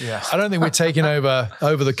Court. Yeah. I don't think we're taking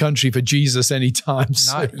over the country for Jesus anytime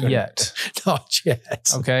soon. Not yet. Not yet.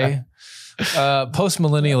 Okay.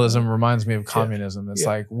 Post-millennialism reminds me of communism. It's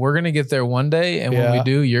like, we're going to get there one day, and when we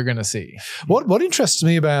do, you're going to see. What interests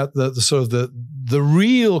me about the sort of the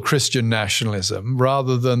real Christian nationalism,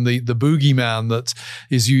 rather than the boogeyman that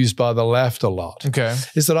is used by the left a lot,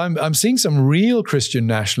 is that I'm seeing some real Christian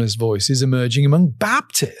nationalist voices emerging among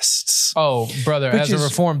Baptists. Oh, brother, as a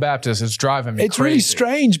Reformed Baptist, it's driving me crazy. It's really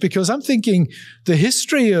strange, because I'm thinking the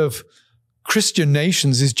history of Christian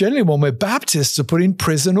nations is generally one where Baptists are put in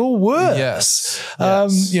prison or worse. Yes.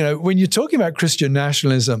 When you're talking about Christian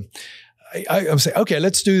nationalism, I'm saying, okay,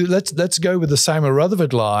 let's go with the Samuel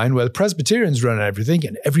Rutherford line, where the Presbyterians run everything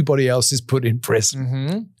and everybody else is put in prison.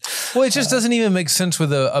 Mm-hmm. Well, it just doesn't even make sense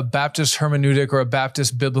with a Baptist hermeneutic or a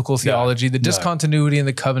Baptist biblical theology, the discontinuity in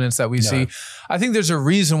the covenants that we see. I think there's a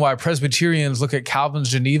reason why Presbyterians look at Calvin's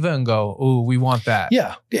Geneva and go, "Oh, we want that."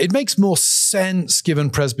 Yeah, it makes more sense given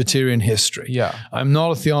Presbyterian history. Yeah, I'm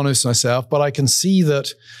not a theonomist myself, but I can see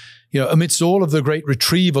that, amidst all of the great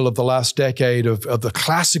retrieval of the last decade of the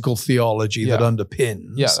classical theology that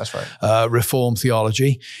underpins that's right. Reformed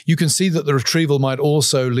theology, you can see that the retrieval might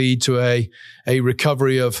also lead to a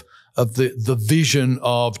recovery of the vision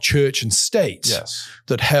of church and state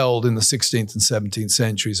that held in the 16th and 17th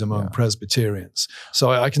centuries among Presbyterians. So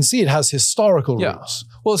I can see it has historical roots.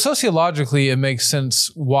 Well, sociologically, it makes sense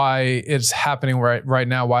why it's happening right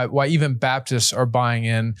now, why even Baptists are buying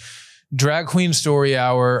in. Drag queen story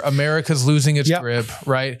hour, America's losing its grip,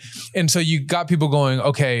 right? And so you got people going,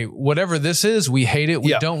 okay, whatever this is, we hate it,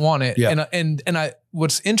 we don't want it. And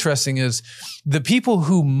what's interesting is the people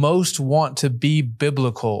who most want to be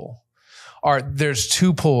biblical there's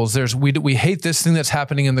two poles. There's we hate this thing that's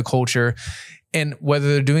happening in the culture, and whether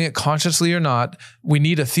they're doing it consciously or not, we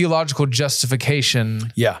need a theological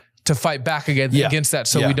justification. To fight back against that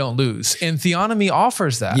so we don't lose. And theonomy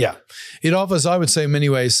offers that. Yeah. It offers, I would say, in many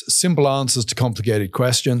ways, simple answers to complicated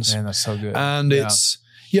questions. Man, that's so good. And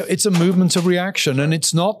it's a movement of reaction. And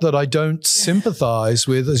it's not that I don't sympathize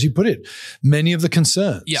with, as you put it, many of the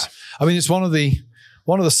concerns. Yeah. I mean, it's one of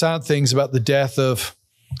the sad things about the death of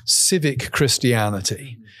civic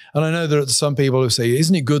Christianity. And I know there are some people who say,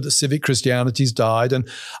 isn't it good that civic Christianity's died? And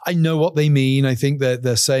I know what they mean. I think that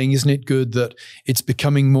they're saying, isn't it good that it's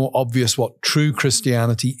becoming more obvious what true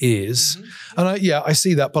Christianity is? Mm-hmm. And I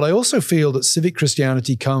see that. But I also feel that civic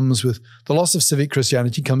Christianity the loss of civic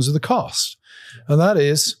Christianity comes with a cost. And that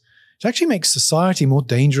is, it actually makes society more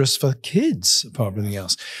dangerous for kids, apart from anything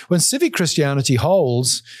else. When civic Christianity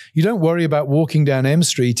holds, you don't worry about walking down M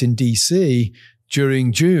Street in DC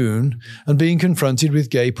during June and being confronted with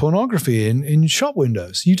gay pornography in shop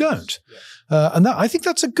windows. You don't. And I think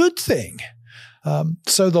that's a good thing.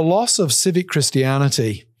 So the loss of civic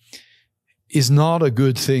Christianity is not a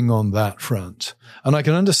good thing on that front. And I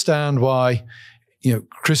can understand why,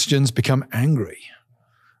 Christians become angry.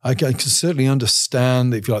 I can certainly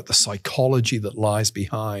understand, if you like, the psychology that lies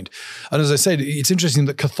behind. And as I said, it's interesting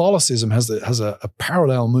that Catholicism has a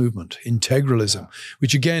parallel movement, integralism,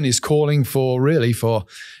 which again is calling for,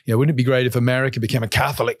 wouldn't it be great if America became a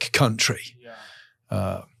Catholic country?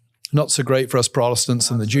 Not so great for us Protestants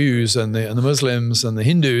and the Jews and the Muslims and the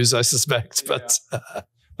Hindus, I suspect.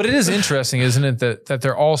 But it is interesting, isn't it, that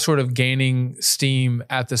they're all sort of gaining steam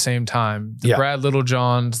at the same time. The Brad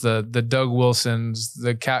Littlejohns, the Doug Wilsons,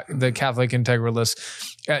 the Catholic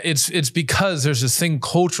integralists. It's because there's this thing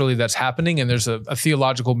culturally that's happening, and there's a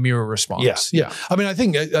theological mirror response. Yeah. I mean, I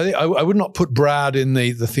think I would not put Brad in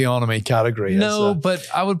the theonomy category. No, but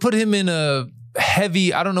I would put him in a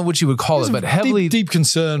heavy, I don't know what you would call it, but heavily deep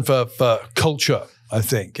concern for culture, I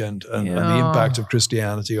think, and the impact of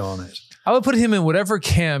Christianity on it. I would put him in whatever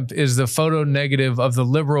camp is the photo negative of the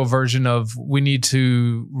liberal version of we need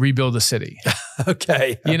to rebuild a city.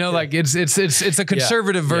 Okay. Like it's a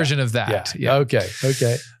conservative version of that. Yeah. Okay.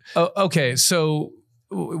 Okay. So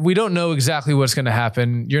we don't know exactly what's going to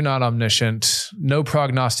happen. You're not omniscient. No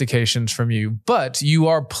prognostications from you, but you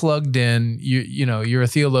are plugged in. You're a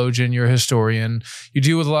theologian. You're a historian. You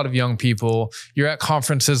deal with a lot of young people. You're at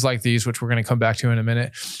conferences like these, which we're going to come back to in a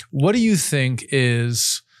minute. What do you think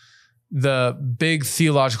is the big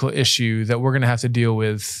theological issue that we're going to have to deal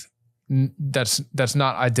with that's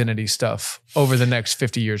not identity stuff over the next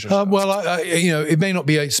 50 years or so? It may not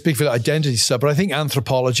be speak for identity stuff, but I think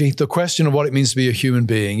anthropology, the question of what it means to be a human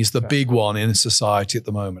being, is the big one in society at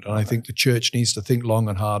the moment. And I think the church needs to think long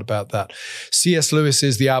and hard about that. C.S.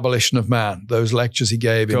 Lewis's The Abolition of Man, those lectures he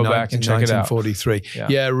gave in 1943.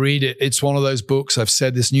 Yeah, read it. It's one of those books. I've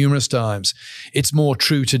said this numerous times. It's more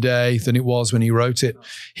true today than it was when he wrote it.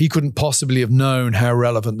 He couldn't possibly have known how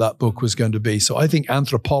relevant that book was going to be. So I think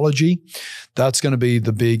anthropology, that's going to be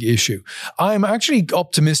the big issue. I'm actually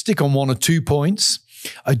optimistic on one or 2 points.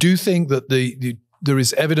 I do think that there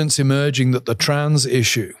is evidence emerging that the trans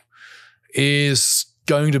issue is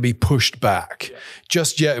going to be pushed back.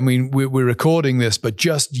 Just yet, I mean, we're recording this, but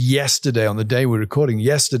just yesterday, on the day we're recording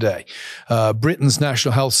yesterday, Britain's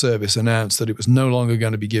National Health Service announced that it was no longer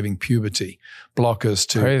going to be giving puberty blockers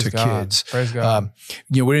to kids. Praise God.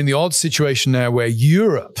 We're in the odd situation now where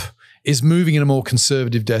Europe is moving in a more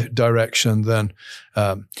conservative direction than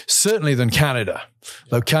certainly than Canada.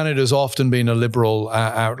 Though Canada's often been a liberal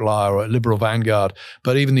outlier or a liberal vanguard,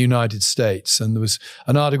 but even the United States. And there was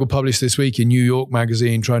an article published this week in New York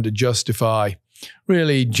Magazine trying to justify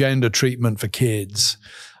really gender treatment for kids.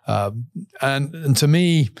 And to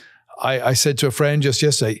me, I said to a friend just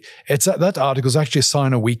yesterday, that article is actually a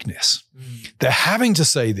sign of weakness. They're having to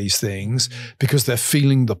say these things because they're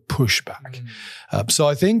feeling the pushback. So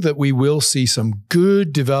I think that we will see some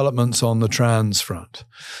good developments on the trans front.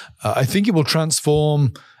 I think it will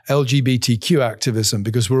transform LGBTQ activism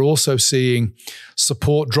because we're also seeing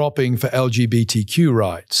support dropping for LGBTQ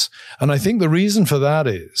rights. And I think the reason for that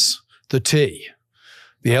is the T.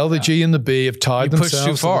 The L, the G, and the B have tied themselves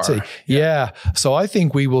too far. to the T. Yeah. So I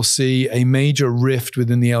think we will see a major rift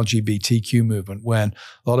within the LGBTQ movement when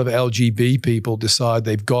a lot of LGB people decide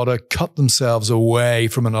they've got to cut themselves away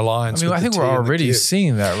from an alliance. I think we're already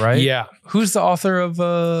seeing that, right? Yeah. Who's the author of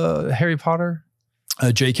Harry Potter?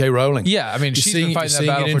 J.K. Rowling. Yeah, I mean, she's been fighting that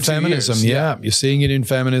battle for 2 feminism. years. Yeah, you're seeing it in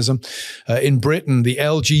feminism. In Britain, the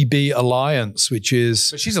LGB Alliance, which is...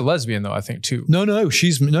 But she's a lesbian, though, I think, too. No,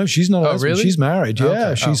 she's not a lesbian. Really? She's married.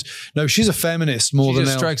 Yeah, okay. she's a feminist more than... She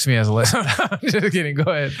just strikes me as a lesbian. I'm just kidding.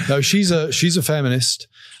 Go ahead. No, she's a feminist.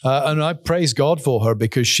 And I praise God for her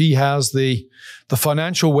because she has the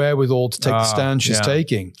financial wherewithal to take the stand she's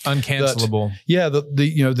taking. Uncancelable.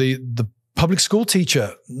 The public school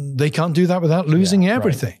teacher, they can't do that without losing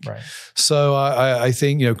everything. Right. So I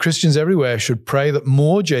think Christians everywhere should pray that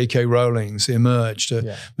more J.K. Rowlings emerge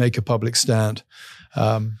to make a public stand.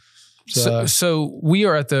 So we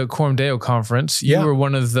are at the Quorum Deo conference. You were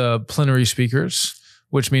one of the plenary speakers,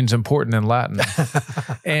 which means important in Latin.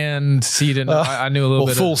 And so you didn't know, I knew a little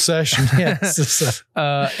bit. Full session, yes.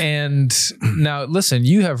 And now listen,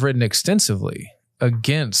 you have written extensively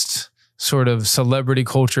against sort of celebrity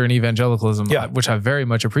culture and evangelicalism, which I very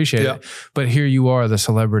much appreciate. But here you are, the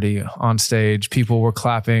celebrity on stage. People were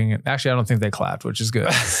clapping. Actually, I don't think they clapped, which is good.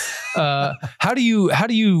 How do you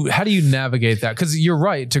navigate that? Because you're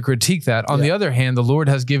right to critique that. On the other hand, the Lord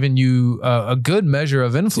has given you a good measure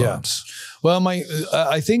of influence. Well,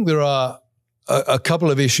 I think there are a couple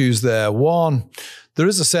of issues there. One, there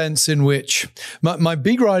is a sense in which my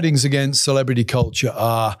big writings against celebrity culture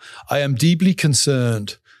are, I am deeply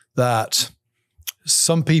concerned that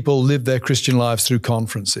some people live their Christian lives through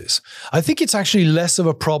conferences. I think it's actually less of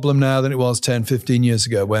a problem now than it was 10, 15 years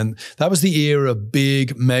ago, when that was the era of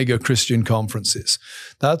big, mega Christian conferences.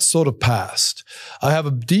 That's sort of past. I have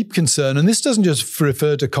a deep concern, and this doesn't just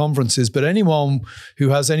refer to conferences, but anyone who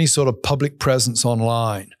has any sort of public presence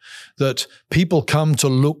online, that people come to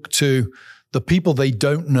look to the people they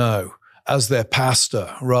don't know as their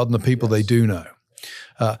pastor rather than the people they do know.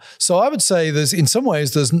 So I would say in some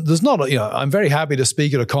ways there's not, I'm very happy to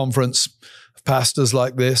speak at a conference of pastors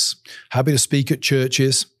like this, happy to speak at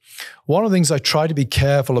churches. One of the things I try to be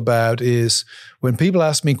careful about is when people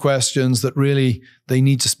ask me questions that really they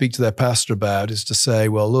need to speak to their pastor about, is to say,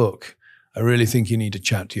 well, look, I really think you need to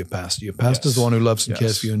chat to your pastor. Your pastor's the one who loves and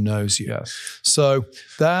cares for you and knows you. So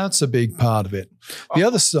that's a big part of it. The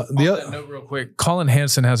other side, note real quick, Colin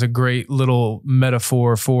Hansen has a great little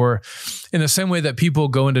metaphor for, in the same way that people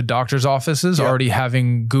go into doctor's offices already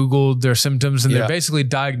having Googled their symptoms and they're basically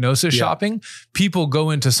diagnosis shopping, people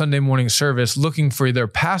go into Sunday morning service looking for their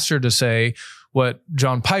pastor to say what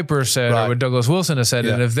John Piper said or what Douglas Wilson has said.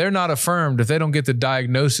 And if they're not affirmed, if they don't get the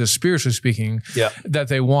diagnosis, spiritually speaking, that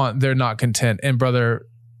they want, they're not content. And brother,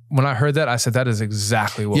 when I heard that, I said, that is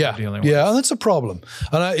exactly what we're dealing with. Yeah, and that's a problem.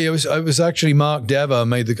 And it was actually Mark Dever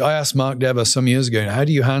I asked Mark Dever some years ago, how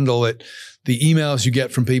do you handle it? The emails you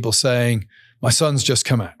get from people saying, my son's just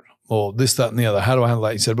come out, or this, that, and the other. How do I handle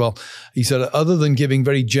that? He said, other than giving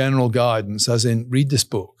very general guidance, as in read this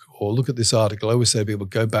book, or look at this article, I always say to people,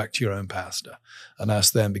 go back to your own pastor and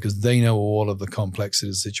ask them, because they know all of the complexity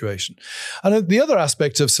of the situation. And the other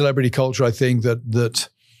aspect of celebrity culture, I think, that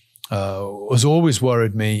has always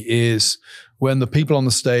worried me is when the people on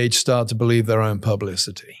the stage start to believe their own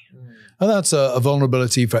publicity. And that's a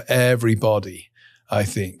vulnerability for everybody, I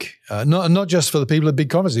think. Not just for the people at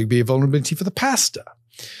big conferences, it could be a vulnerability for the pastor.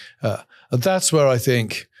 And that's where I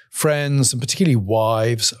think friends, and particularly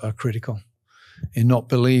wives, are critical in not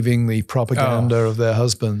believing the propaganda of their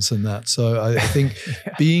husbands and that. So I think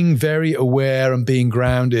being very aware and being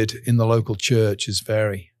grounded in the local church is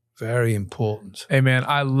very, very important. Hey man,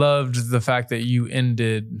 I loved the fact that you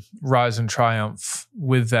ended Rise and Triumph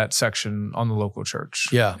with that section on the local church.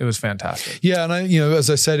 Yeah. It was fantastic. Yeah. And as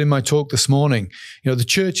I said in my talk this morning, the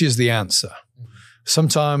church is the answer.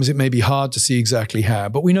 Sometimes it may be hard to see exactly how,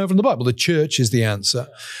 but we know from the Bible the church is the answer.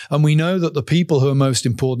 And we know that the people who are most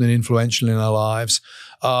important and influential in our lives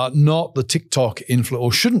are not the TikTok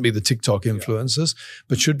or shouldn't be the TikTok influencers,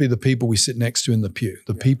 but should be the people we sit next to in the pew,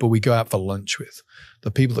 the people we go out for lunch with,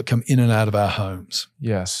 the people that come in and out of our homes.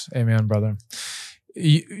 Yes. Amen, brother.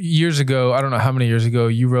 Years ago, I don't know how many years ago,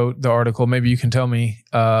 you wrote the article, maybe you can tell me,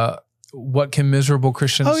 what can miserable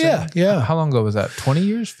Christians say? Yeah. How long ago was that? 20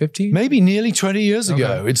 years? 15? Maybe nearly 20 years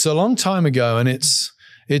ago. It's a long time ago. And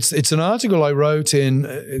it's an article I wrote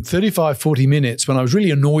in 35, 40 minutes when I was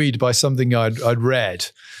really annoyed by something I'd read.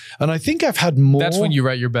 And I think I've had more. That's when you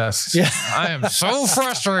write your best. Yeah. I am so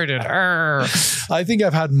frustrated. I think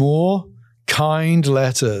I've had more kind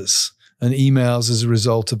letters and emails as a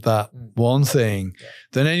result of that one thing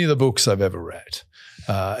than any of the books I've ever read.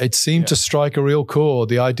 It seemed to strike a real chord,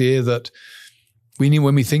 the idea that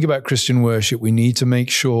when we think about Christian worship, we need to make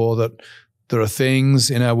sure that there are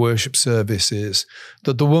things in our worship services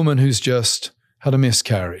that the woman who's just had a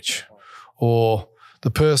miscarriage, or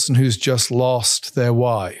the person who's just lost their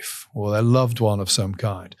wife or their loved one of some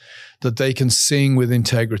kind, that they can sing with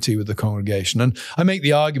integrity with the congregation. And I make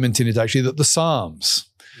the argument in it actually that the Psalms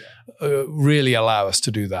really allow us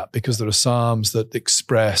to do that, because there are Psalms that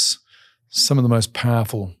express some of the most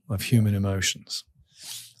powerful of human emotions.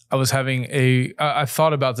 I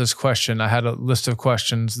thought about this question. I had a list of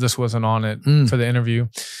questions. This wasn't on it for the interview.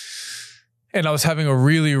 And I was having a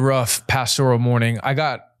really rough pastoral morning. I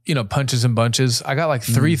got, punches and bunches. I got like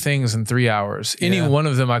 3 things in 3 hours. Any one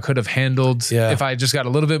of them I could have handled if I just got a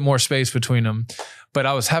little bit more space between them. But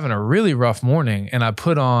I was having a really rough morning, and I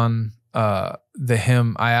put on the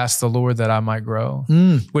hymn, I Asked the Lord That I Might Grow,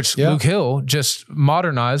 which Luke Hill just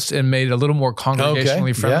modernized and made it a little more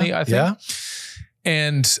congregationally friendly, I think. Yeah.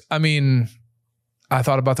 And I mean, I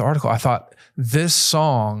thought about the article. I thought, this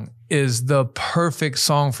song is the perfect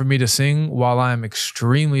song for me to sing while I'm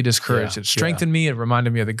extremely discouraged. It strengthened me. It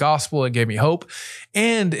reminded me of the gospel. It gave me hope.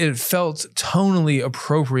 And it felt tonally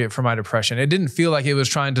appropriate for my depression. It didn't feel like it was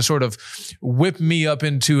trying to sort of whip me up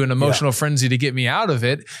into an emotional frenzy to get me out of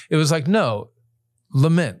it. It was like, no,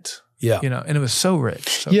 lament. And it was so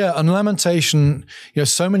rich. And lamentation,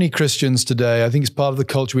 so many Christians today, I think it's part of the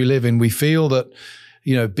culture we live in. We feel that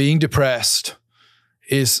being depressed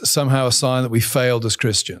is somehow a sign that we failed as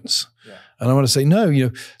Christians. Yeah. And I want to say,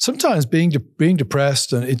 no, sometimes being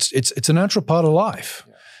depressed, and it's a natural part of life.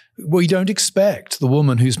 Yeah. We don't expect the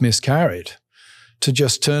woman who's miscarried to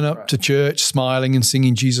just turn up to church smiling and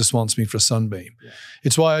singing "Jesus Wants Me" for a sunbeam. Yeah.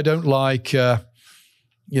 It's why I don't like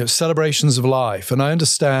celebrations of life. And I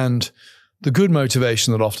understand the good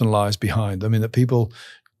motivation that often lies behind. I mean, that people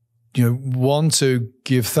want to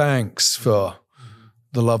give thanks for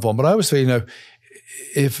the loved one. But I always feel,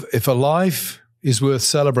 if a life is worth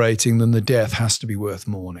celebrating, then the death has to be worth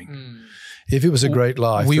mourning. Mm. If it was a great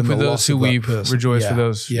life, weep for those who weep, rejoice for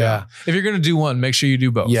those. Yeah. If you're going to do one, make sure you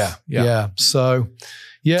do both. Yeah. So,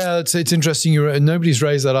 it's interesting. Nobody's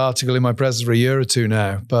raised that article in my presence for a year or two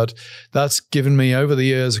now, but that's given me over the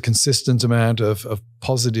years a consistent amount of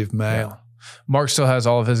positive mail. Yeah. Mark still has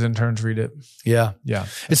all of his interns read it. Yeah.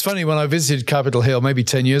 It's funny, when I visited Capitol Hill, maybe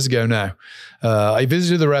 10 years ago now, I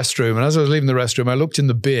visited the restroom, and as I was leaving the restroom, I looked in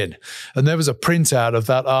the bin, and there was a printout of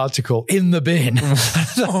that article in the bin.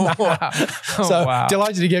 Wow.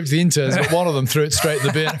 Delighted he gave it to the interns, but one of them threw it straight in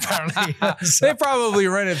the bin, apparently. They probably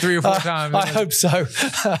read it 3 or 4 times. I hope so.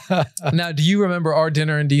 Now, do you remember our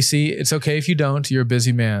dinner in D.C.? It's okay if you don't. You're a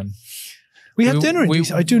busy man. We had dinner in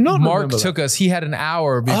DC. I do not Mark remember took us. He had an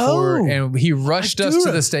hour before, and he rushed us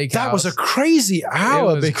to the steakhouse. That was a crazy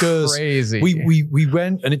hour because crazy. we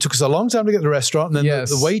went, and it took us a long time to get to the restaurant. And then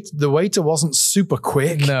the waiter wasn't super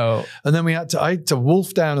quick. No. And then I had to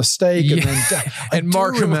wolf down a steak. And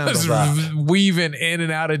Mark was weaving in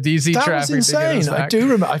and out of DC traffic. That was insane. I do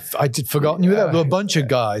remember. I'd forgotten you were there. There were a bunch of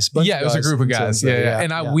guys. It was a group of guys.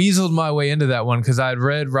 And I weaseled my way into that one because I had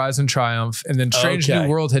read Rise and Triumph, and then Strange New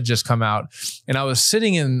World had just come out. And I was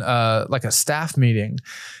sitting in like a staff meeting,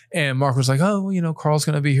 and Mark was like, Carl's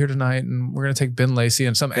going to be here tonight, and we're going to take Ben Lacey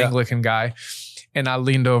and some Anglican guy. And I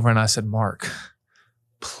leaned over and I said, Mark,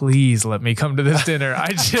 please let me come to this dinner.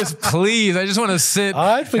 I just want to sit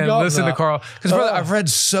and listen to Carl. Because brother, I've read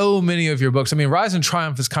so many of your books. I mean, Rise and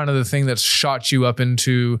Triumph is kind of the thing that shot you up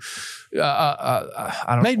into,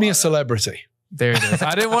 made me a celebrity. There it is.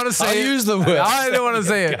 I didn't want to say it. Use the word. I didn't want to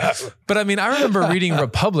say it. But I mean, I remember reading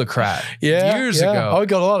Republicrat years ago. I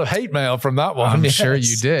got a lot of hate mail from that one. I'm sure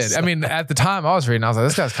you did. I mean, at the time I was reading, I was like,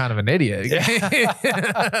 this guy's kind of an idiot.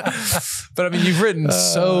 But I mean, you've written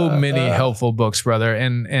so many helpful books, brother.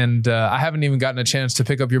 And I haven't even gotten a chance to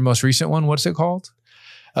pick up your most recent one. What's it called?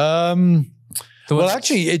 Well,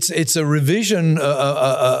 actually, it's a revision,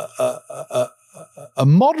 a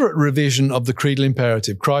moderate revision of the Creedal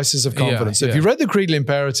Imperative, Crisis of Confidence. So if you read the Creedal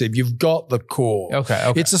Imperative, you've got the core.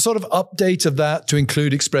 Okay. It's a sort of update of that to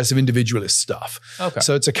include expressive individualist stuff. Okay.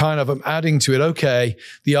 So it's a kind of, I'm adding to it,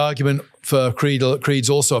 the argument for creeds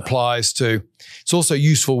also applies to, it's also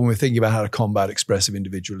useful when we're thinking about how to combat expressive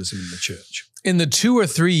individualism in the church. In the 2 or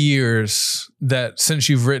 3 years that since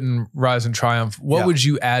you've written Rise and Triumph, what would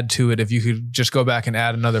you add to it if you could just go back and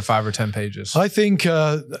add another 5 or 10 pages? I think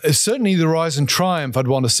certainly the Rise and Triumph, I'd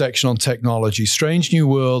want a section on technology. Strange New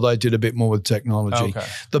World, I did a bit more with technology. Okay.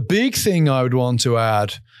 The big thing I would want to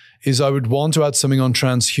add is I would want to add something on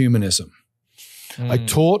transhumanism. I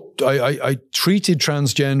treated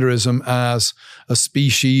transgenderism as a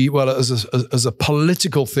species, as a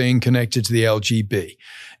political thing connected to the LGB.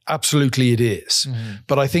 Absolutely it is. Mm-hmm.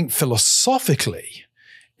 But I think philosophically,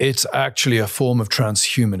 it's actually a form of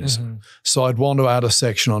transhumanism. Mm-hmm. So I'd want to add a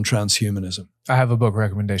section on transhumanism. I have a book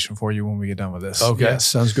recommendation for you when we get done with this. Okay,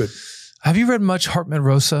 sounds good. Have you read much Hartmut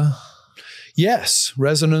Rosa? Yes,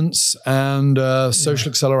 Resonance and Social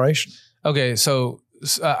Acceleration. Okay, so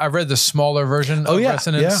I read the smaller version of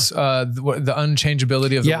Resonance, the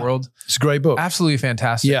unchangeability of the world. It's a great book. Absolutely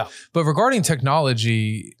fantastic. Yeah. But regarding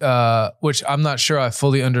technology, which I'm not sure I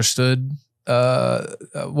fully understood,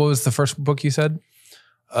 what was the first book you said?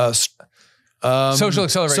 Social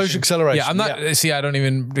Acceleration. Social Acceleration. Yeah, I'm not, I can't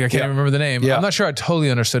even remember the name. Yeah. I'm not sure I totally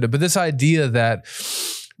understood it, but this idea that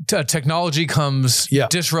technology comes,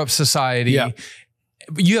 disrupts society. Yeah.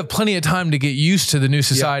 You have plenty of time to get used to the new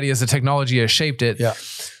society as the technology has shaped it. Yeah.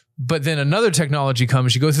 But then another technology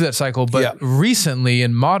comes, you go through that cycle. But recently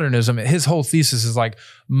in modernism, his whole thesis is like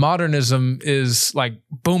modernism is like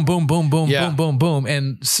boom, boom, boom, boom, boom, boom, boom.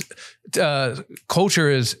 And culture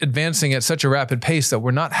is advancing at such a rapid pace that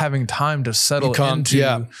we're not having time to settle into.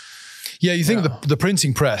 Yeah, you think of the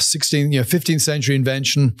printing press, 15th century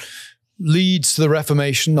invention, leads to the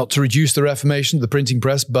Reformation, not to reduce the Reformation, the printing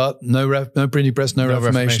press, but no printing press, no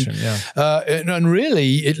Reformation. And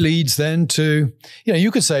really, it leads then to,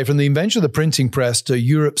 you could say from the invention of the printing press to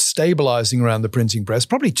Europe stabilizing around the printing press,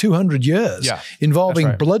 probably 200 years,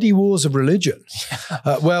 involving bloody wars of religion.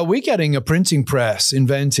 Well, we're getting a printing press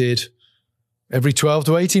invented every 12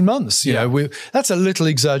 to 18 months. You know, that's a little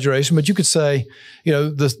exaggeration, but you could say, you know,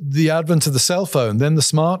 the advent of the cell phone, then the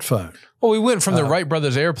smartphone. Well, we went from the Wright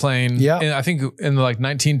brothers airplane, I think in the like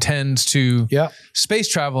 1910s to space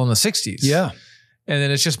travel in the 60s. Yeah. And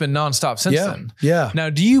then it's just been nonstop since then. Yeah.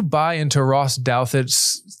 Now, do you buy into Ross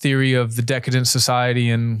Douthat's theory of the decadent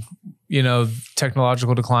society and, you know,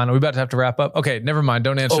 technological decline? Are we about to have to wrap up? Okay, never mind.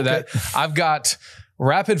 Don't answer that. I've got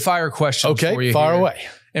rapid fire questions for you. Fire away.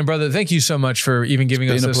 And brother, thank you so much for even giving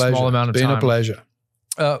us this small amount of time. Been a pleasure.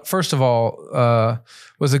 First of all,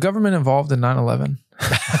 was the government involved in 9/11?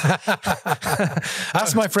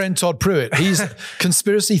 Ask my friend Todd Pruitt. He's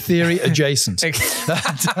conspiracy theory adjacent.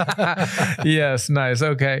 Yes, nice.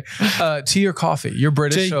 Okay. Tea or coffee? You're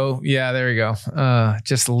British, so yeah, there you go.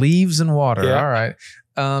 Just leaves and water. Yeah. All right.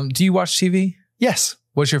 Do you watch TV? Yes.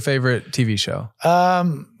 What's your favorite TV show?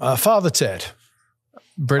 Father Ted.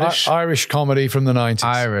 British? Irish comedy from the 90s.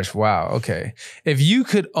 Irish. Wow. Okay. If you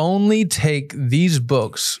could only take these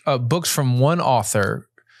books from one author,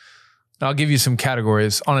 I'll give you some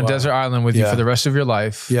categories, on a desert island with you for the rest of your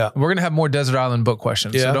life. Yeah. We're going to have more desert island book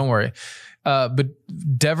questions, so don't worry. But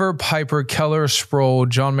Dever, Piper, Keller, Sproul,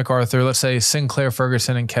 John MacArthur, let's say Sinclair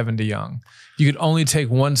Ferguson and Kevin DeYoung. You could only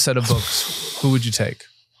take one set of books. Who would you take?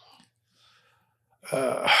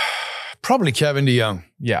 Probably Kevin DeYoung.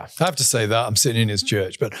 Yeah. I have to say that. I'm sitting in his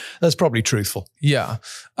church, but that's probably truthful. Yeah.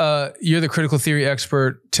 You're the critical theory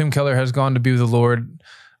expert. Tim Keller has gone to be with the Lord.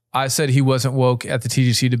 I said he wasn't woke at the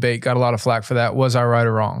TGC debate. Got a lot of flack for that. Was I right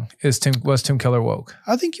or wrong? Was Tim Keller woke?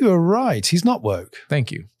 I think you were right. He's not woke.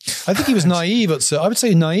 Thank you. I think he was naive at I would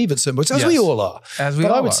say naive at some points, as we all are.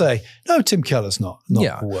 But I would say, no, Tim Keller's not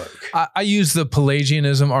woke. I use the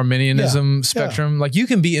Pelagianism, Arminianism spectrum. Like you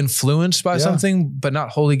can be influenced by something, but not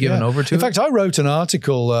wholly given over to it. In fact, I wrote an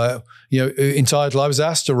article, entitled, I was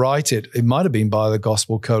asked to write it. It might have been by the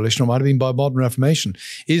Gospel Coalition or it might have been by Modern Reformation.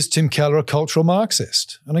 Is Tim Keller a cultural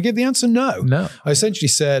Marxist? And I gave the answer no. No. I essentially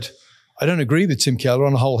said, I don't agree with Tim Keller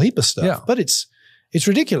on a whole heap of stuff, but it's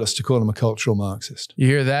ridiculous to call him a cultural Marxist. You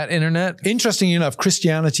hear that, internet? Interestingly enough,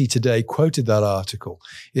 Christianity Today quoted that article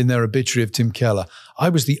in their obituary of Tim Keller. I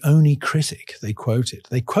was the only critic they quoted.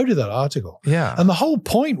 They quoted that article. Yeah. And the whole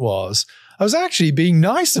point was, I was actually being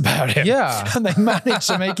nice about him. Yeah. And they managed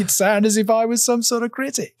to make it sound as if I was some sort of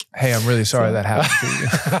critic. Hey, I'm really sorry that happened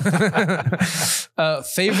to you.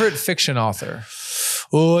 Favorite fiction author?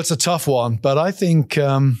 Oh, it's a tough one, but I think...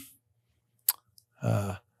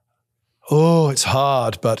 it's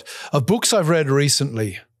hard, but of books I've read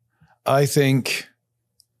recently, I think,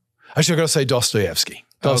 actually I've got to say Dostoevsky.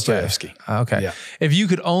 Okay. Yeah. If you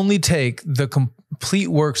could only take the complete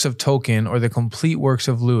works of Tolkien or the complete works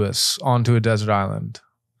of Lewis onto a desert island,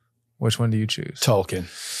 which one do you choose? Tolkien.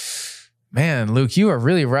 Man, Luke, you are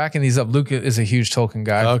really racking these up. Luke is a huge Tolkien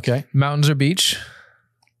guy. Okay. Mountains or beach?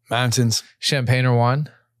 Mountains. Champagne or wine?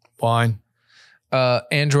 Wine.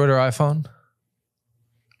 Android or iPhone?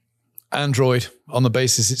 Android, on the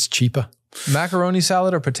basis it's cheaper. Macaroni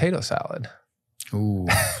salad or potato salad? Ooh,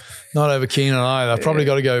 not over keen on either. I've probably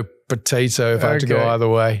got to go potato if I have to go either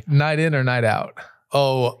way. Night in or night out?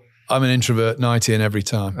 Oh, I'm an introvert, night in every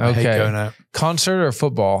time. I hate going out. Concert or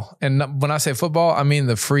football? And when I say football, I mean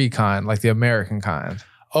the free kind, like the American kind.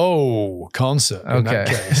 Oh, concert in that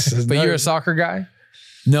case. But you're a soccer guy?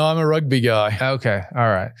 No, I'm a rugby guy. Okay, all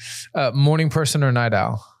right. Morning person or night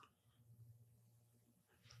owl?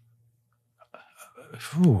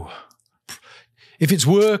 Ooh. If it's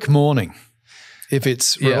work, morning. If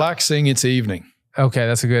it's relaxing, it's evening. Okay,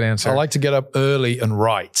 that's a good answer. I like to get up early and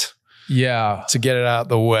write. Yeah. To get it out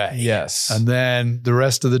the way. Yes. And then the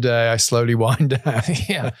rest of the day, I slowly wind down.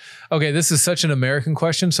 Yeah. Okay, this is such an American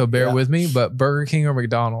question, so bear with me, but Burger King or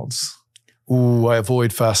McDonald's? Ooh, I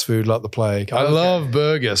avoid fast food like the plague. I love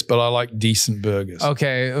burgers, but I like decent burgers.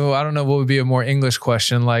 Okay. Oh, I don't know what would be a more English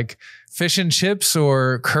question, like fish and chips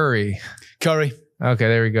or curry? Curry. Okay,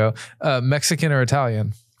 there we go. Mexican or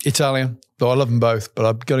Italian? Italian, though I love them both, but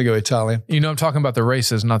I've got to go Italian. You know I'm talking about the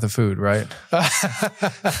races, not the food, right?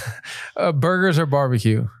 Burgers or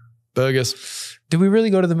barbecue? Burgers. Did we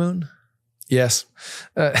really go to the moon? Yes.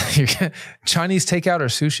 Chinese takeout or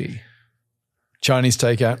sushi? Chinese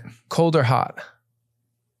takeout. Cold or hot?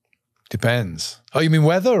 Depends. Oh, you mean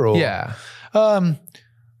weather or? Yeah.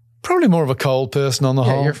 Probably more of a cold person on the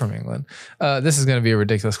whole. Yeah, you're from England. This is going to be a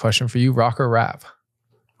ridiculous question for you. Rock or rap?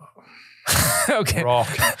 Okay. Rock.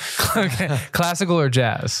 Okay. Classical or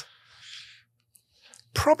jazz?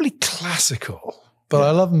 Probably classical, but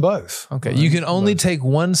I love them both. Okay. You can only take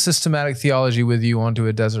one systematic theology with you onto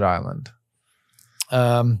a desert island.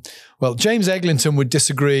 Well, James Eglinton would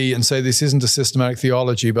disagree and say this isn't a systematic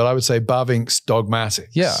theology, but I would say Bavinck's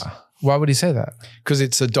dogmatics. Yeah. Why would he say that? Because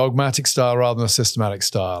it's a dogmatic style rather than a systematic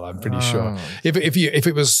style, I'm pretty sure. If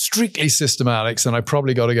it was strictly systematics, then I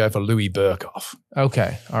probably got to go for Louis Berkhoff.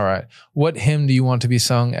 Okay. All right. What hymn do you want to be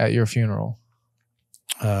sung at your funeral?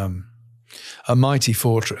 A Mighty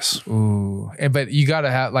Fortress. Ooh. But you got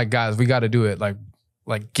to have, like, guys, we got to do it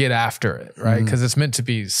like get after it, right? Because it's meant to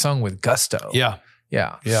be sung with gusto. Yeah.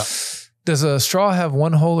 Yeah. Yeah. Does a straw have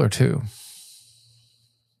one hole or two?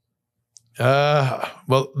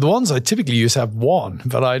 Well, the ones I typically use have one,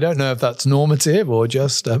 but I don't know if that's normative or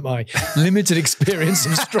just my limited experience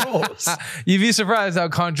of straws. You'd be surprised how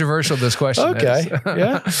controversial this question is. Okay,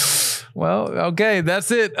 yeah. Well, okay, that's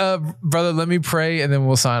it. Brother, let me pray and then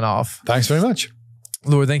we'll sign off. Thanks very much.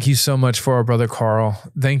 Lord, thank you so much for our brother Carl.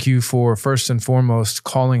 Thank you for, first and foremost,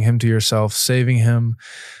 calling him to yourself, saving him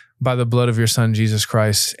by the blood of your son, Jesus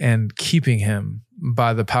Christ, and keeping him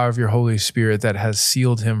by the power of your Holy Spirit that has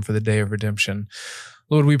sealed him for the day of redemption.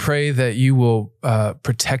 Lord, we pray that you will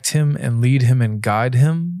protect him and lead him and guide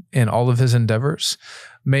him in all of his endeavors.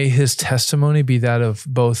 May his testimony be that of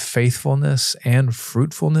both faithfulness and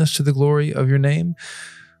fruitfulness to the glory of your name.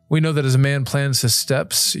 We know that as a man plans his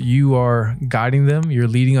steps, you are guiding them. You're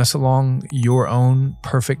leading us along your own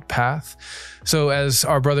perfect path. So as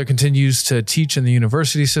our brother continues to teach in the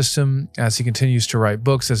university system, as he continues to write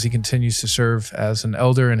books, as he continues to serve as an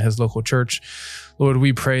elder in his local church, Lord,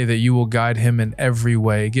 we pray that you will guide him in every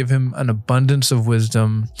way. Give him an abundance of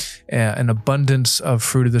wisdom, an abundance of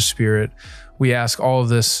fruit of the Spirit. We ask all of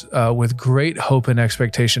this with great hope and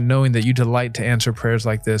expectation, knowing that you delight to answer prayers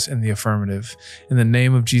like this in the affirmative. In the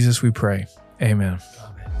name of Jesus, we pray. Amen.